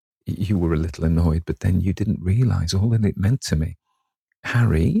 You were a little annoyed, but then you didn't realise all that it meant to me.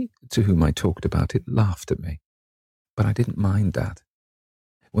 Harry, to whom I talked about it, laughed at me, but I didn't mind that.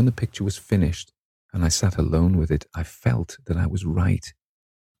 When the picture was finished and I sat alone with it, I felt that I was right.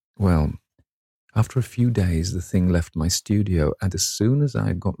 Well, after a few days, the thing left my studio, and as soon as I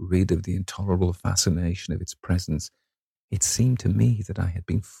had got rid of the intolerable fascination of its presence, it seemed to me that I had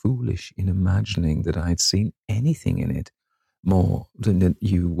been foolish in imagining that I had seen anything in it, more than that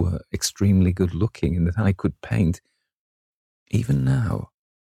you were extremely good-looking and that I could paint. Even now,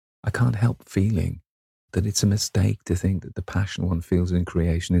 I can't help feeling that it's a mistake to think that the passion one feels in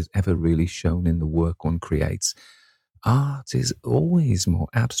creation is ever really shown in the work one creates. Art is always more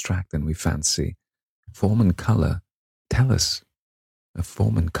abstract than we fancy. Form and colour tell us. Of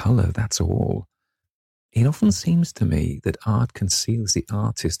form and colour, that's all. It often seems to me that art conceals the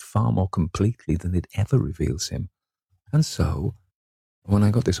artist far more completely than it ever reveals him. And so, when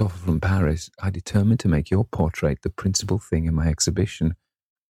I got this offer from Paris, I determined to make your portrait the principal thing in my exhibition.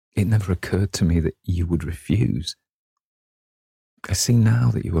 It never occurred to me that you would refuse. I see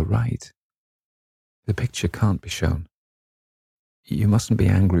now that you were right. The picture can't be shown. You mustn't be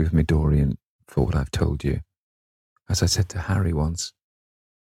angry with me, Dorian, for what I've told you. As I said to Harry once,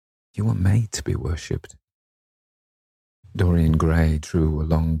 you were made to be worshipped. Dorian Gray drew a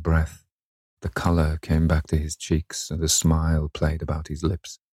long breath. The colour came back to his cheeks and a smile played about his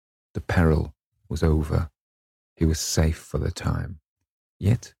lips. The peril was over. He was safe for the time.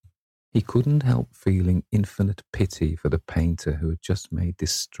 Yet he couldn't help feeling infinite pity for the painter who had just made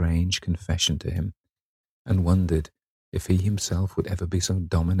this strange confession to him, and wondered if he himself would ever be so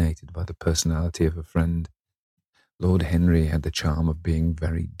dominated by the personality of a friend. Lord Henry had the charm of being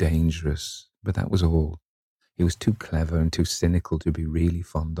very dangerous, but that was all. He was too clever and too cynical to be really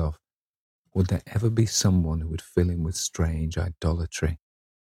fond of. Would there ever be someone who would fill him with strange idolatry?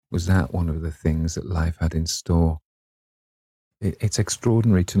 Was that one of the things that life had in store? It's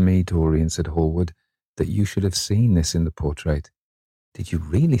extraordinary to me, Dorian, said Hallward, that you should have seen this in the portrait. Did you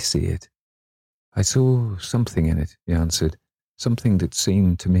really see it? I saw something in it, he answered, something that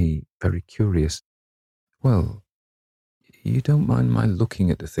seemed to me very curious. Well, you don't mind my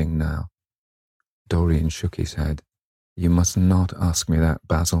looking at the thing now? Dorian shook his head. You must not ask me that,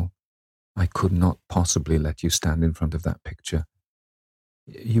 Basil. I could not possibly let you stand in front of that picture.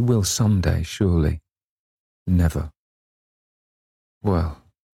 You will some day, surely. Never. Well,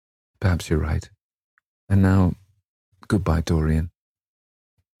 perhaps you're right. And now, goodbye, Dorian.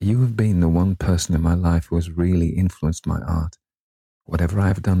 You have been the one person in my life who has really influenced my art. Whatever I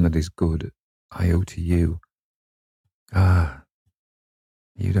have done that is good, I owe to you. Ah,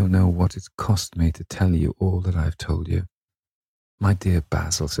 you don't know what it's cost me to tell you all that I've told you. My dear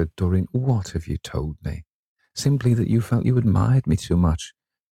Basil, said Dorian, what have you told me? Simply that you felt you admired me too much.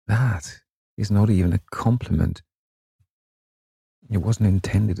 That is not even a compliment. It wasn't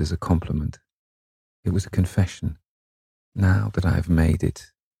intended as a compliment. It was a confession. Now that I have made it,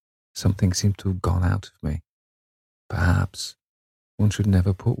 something seemed to have gone out of me. Perhaps one should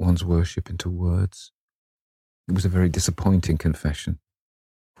never put one's worship into words. It was a very disappointing confession.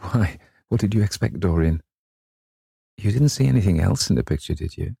 Why, what did you expect, Dorian? You didn't see anything else in the picture,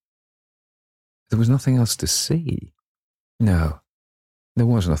 did you? There was nothing else to see. No, there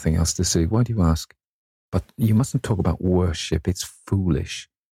was nothing else to see. Why do you ask? But you mustn't talk about worship. It's foolish.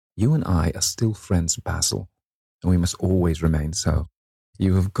 You and I are still friends, Basil, and we must always remain so.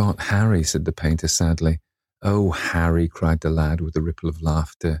 You have got Harry, said the painter sadly. Oh, Harry, cried the lad with a ripple of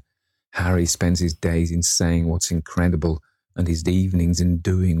laughter. Harry spends his days in saying what's incredible and his evenings in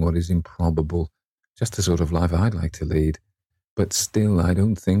doing what is improbable. Just the sort of life I'd like to lead. But still, I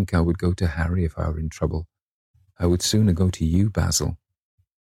don't think I would go to Harry if I were in trouble. I would sooner go to you, Basil.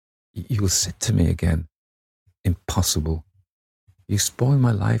 You'll sit to me again. Impossible. You spoil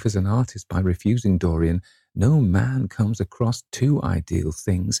my life as an artist by refusing, Dorian. No man comes across two ideal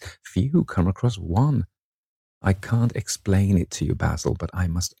things. Few come across one. I can't explain it to you, Basil, but I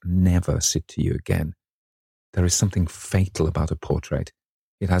must never sit to you again. There is something fatal about a portrait.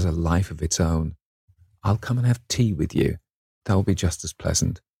 It has a life of its own. I'll come and have tea with you. That will be just as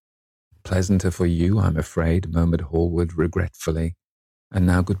pleasant. Pleasanter for you, I'm afraid, murmured Hallward regretfully. And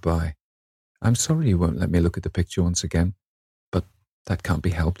now goodbye. I'm sorry you won't let me look at the picture once again, but that can't be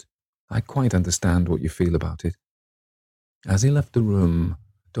helped. I quite understand what you feel about it. As he left the room,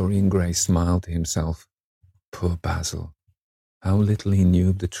 Dorian Gray smiled to himself. Poor Basil. How little he knew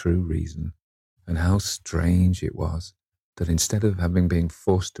of the true reason, and how strange it was that instead of having been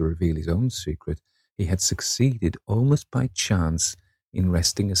forced to reveal his own secret, he had succeeded almost by chance in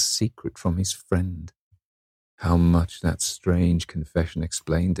wresting a secret from his friend. How much that strange confession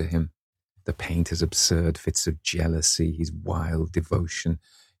explained to him. The painter's absurd fits of jealousy, his wild devotion,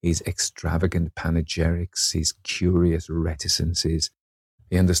 his extravagant panegyrics, his curious reticences.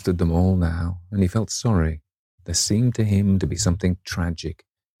 He understood them all now, and he felt sorry. There seemed to him to be something tragic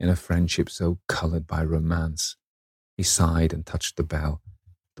in a friendship so coloured by romance. He sighed and touched the bell.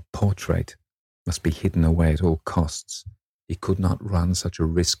 The portrait must be hidden away at all costs. He could not run such a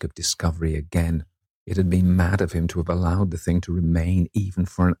risk of discovery again. It had been mad of him to have allowed the thing to remain even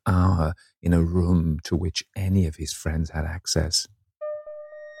for an hour in a room to which any of his friends had access.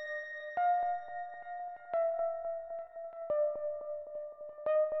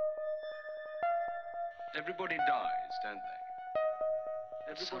 Everybody dies, don't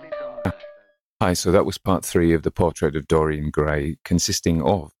they? Everybody dies. Hi, so that was part 3 of the portrait of Dorian Gray, consisting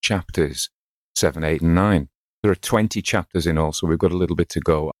of chapters 7, 8, and 9. There are 20 chapters in all, so we've got a little bit to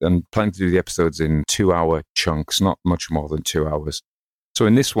go. And plan to do the episodes in 2-hour chunks, not much more than 2 hours. So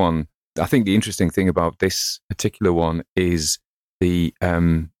in this one, I think the interesting thing about this particular one is the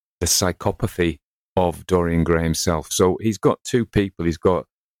psychopathy of Dorian Gray himself. So he's got two people. He's got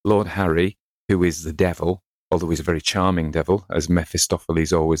Lord Harry, who is the devil, although he's a very charming devil, as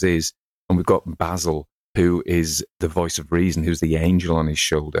Mephistopheles always is. And we've got Basil, who is the voice of reason, who's the angel on his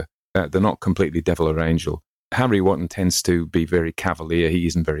shoulder. They're not completely devil or angel. Harry Wotton tends to be very cavalier. He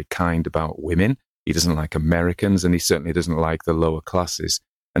isn't very kind about women. He doesn't like Americans, and he certainly doesn't like the lower classes.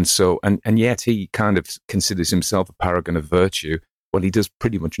 And so, and yet he kind of considers himself a paragon of virtue. Well, he does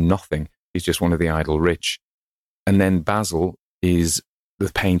pretty much nothing. He's just one of the idle rich. And then Basil is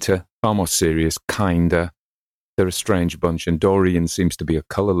the painter, far more serious, kinder. They're a strange bunch. And Dorian seems to be a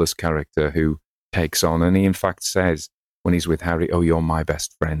colourless character who takes on, and he in fact says, when he's with Harry, oh, you're my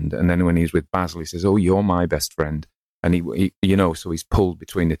best friend. And then when he's with Basil, he says, oh, you're my best friend. And he so he's pulled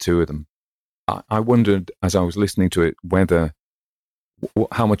between the two of them. I wondered, as I was listening to it, whether,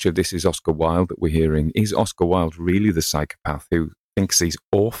 how much of this is Oscar Wilde that we're hearing? Is Oscar Wilde really the psychopath who thinks these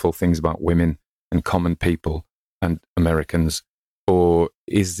awful things about women and common people and Americans? Or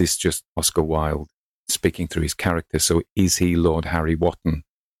is this just Oscar Wilde speaking through his character? So is he Lord Harry Wotton?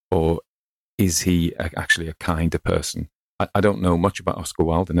 Or is he actually a kinder person? I don't know much about Oscar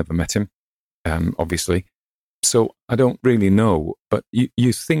Wilde. I never met him, obviously. So I don't really know. But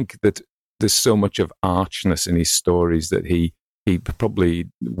you think that there's so much of archness in his stories that he probably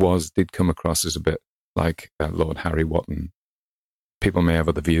did come across as a bit like Lord Harry Wotton. People may have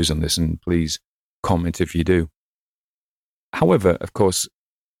other views on this, and please comment if you do. However, of course,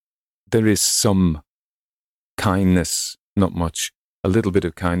 there is some kindness, not much, a little bit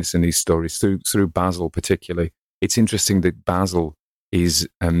of kindness in these stories, through Basil particularly. It's interesting that Basil is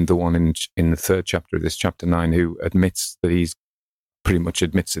the one in the third chapter of this, chapter 9, who admits that he's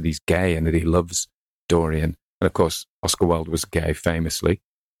gay and that he loves Dorian. And of course, Oscar Wilde was gay famously,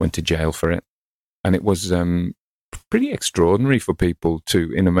 went to jail for it. And it was pretty extraordinary for people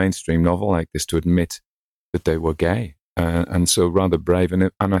in a mainstream novel like this, to admit that they were gay. And so rather brave.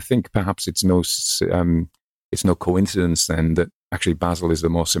 And I think perhaps it's no coincidence then that actually Basil is the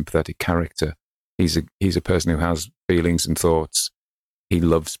more sympathetic character. He's a person who has feelings and thoughts. He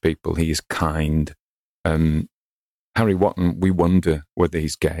loves people. He is kind. Harry Wotton, we wonder whether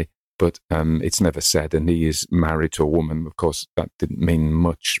he's gay, but it's never said. And he is married to a woman. Of course, that didn't mean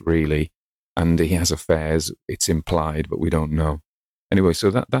much, really. And he has affairs. It's implied, but we don't know. Anyway,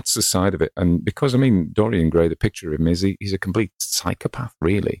 so that's the side of it. And because, Dorian Gray, the picture of him is he's a complete psychopath,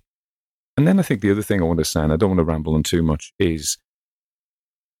 really. And then I think the other thing I want to say, and I don't want to ramble on too much, is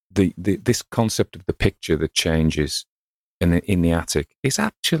this concept of the picture that changes in the attic is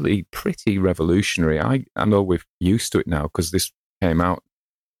actually pretty revolutionary. I know we're used to it now because this came out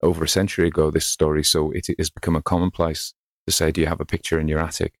over a century ago, this story, so it has become a commonplace to say, do you have a picture in your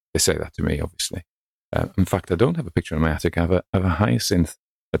attic? They say that to me, obviously. In fact, I don't have a picture in my attic. I have a hyacinth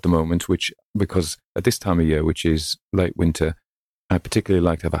at the moment, because at this time of year, which is late winter, I particularly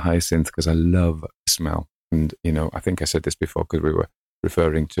like to have a hyacinth because I love the smell. And, I think I said this before because we were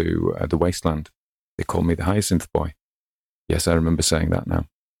referring to the wasteland. They call me the hyacinth boy. Yes, I remember saying that now.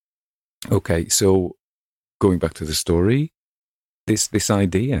 Okay, so going back to the story, this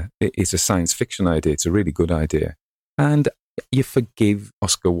idea is a science fiction idea. It's a really good idea. And you forgive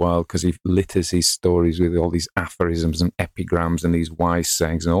Oscar Wilde because he litters his stories with all these aphorisms and epigrams and these wise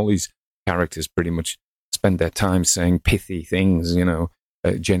sayings, and all these characters pretty much spend their time saying pithy things,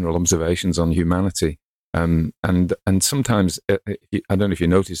 general observations on humanity. And sometimes, I don't know if you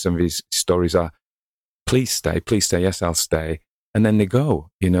notice, some of these stories are, please stay, yes, I'll stay. And then they go,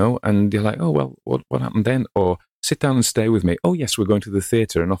 and you're like, oh, well, what happened then? Or sit down and stay with me. Oh, yes, we're going to the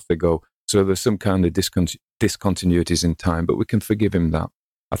theatre, and off they go. So there's some kind of discontinuities in time, but we can forgive him that.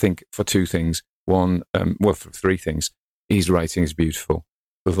 I think for two things. One, for three things. His writing is beautiful.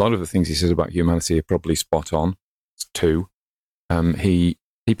 A lot of the things he says about humanity are probably spot on. It's two. He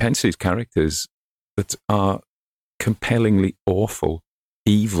paints these characters that are compellingly awful,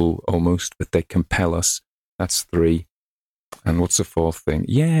 evil almost, but they compel us. That's three. And what's the fourth thing?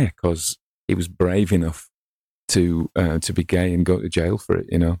 Yeah, because he was brave enough to be gay and go to jail for it,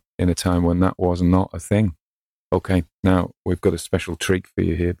 in a time when that was not a thing. Okay, now we've got a special treat for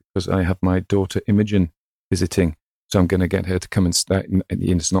you here because I have my daughter Imogen visiting. So I'm going to get her to come and stay.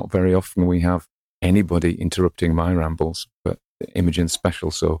 It's not very often we have anybody interrupting my rambles, but Imogen's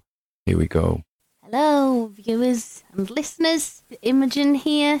special, so here we go. Hello, viewers and listeners. Imogen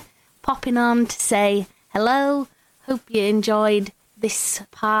here, popping on to say hello. Hope you enjoyed this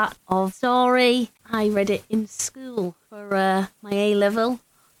part of the story. I read it in school for my A-level,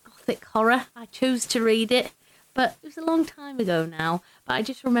 Gothic horror. I chose to read it, but it was a long time ago now. But I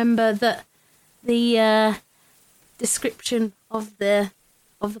just remember that the description of the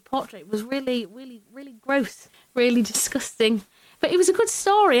portrait was really, really, really gross, really disgusting. But it was a good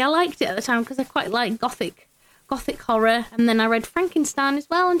story. I liked it at the time because I quite like gothic horror. And then I read Frankenstein as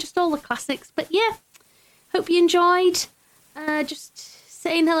well and just all the classics. But yeah, hope you enjoyed. Just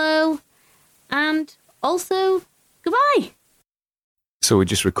saying hello and also goodbye. So we're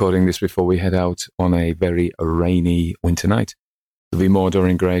just recording this before we head out on a very rainy winter night. There'll be more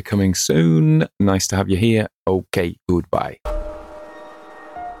Dorian Gray coming soon. Nice to have you here. Okay, goodbye.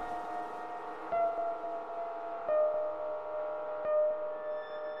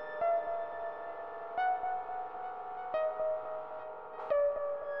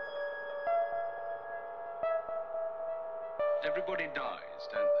 Everybody dies,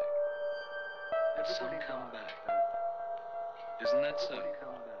 don't they? Everybody come back, don't they? Isn't that so?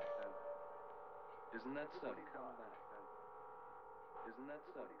 Isn't that so? Isn't that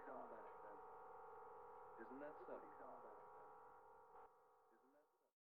so? Isn't that so?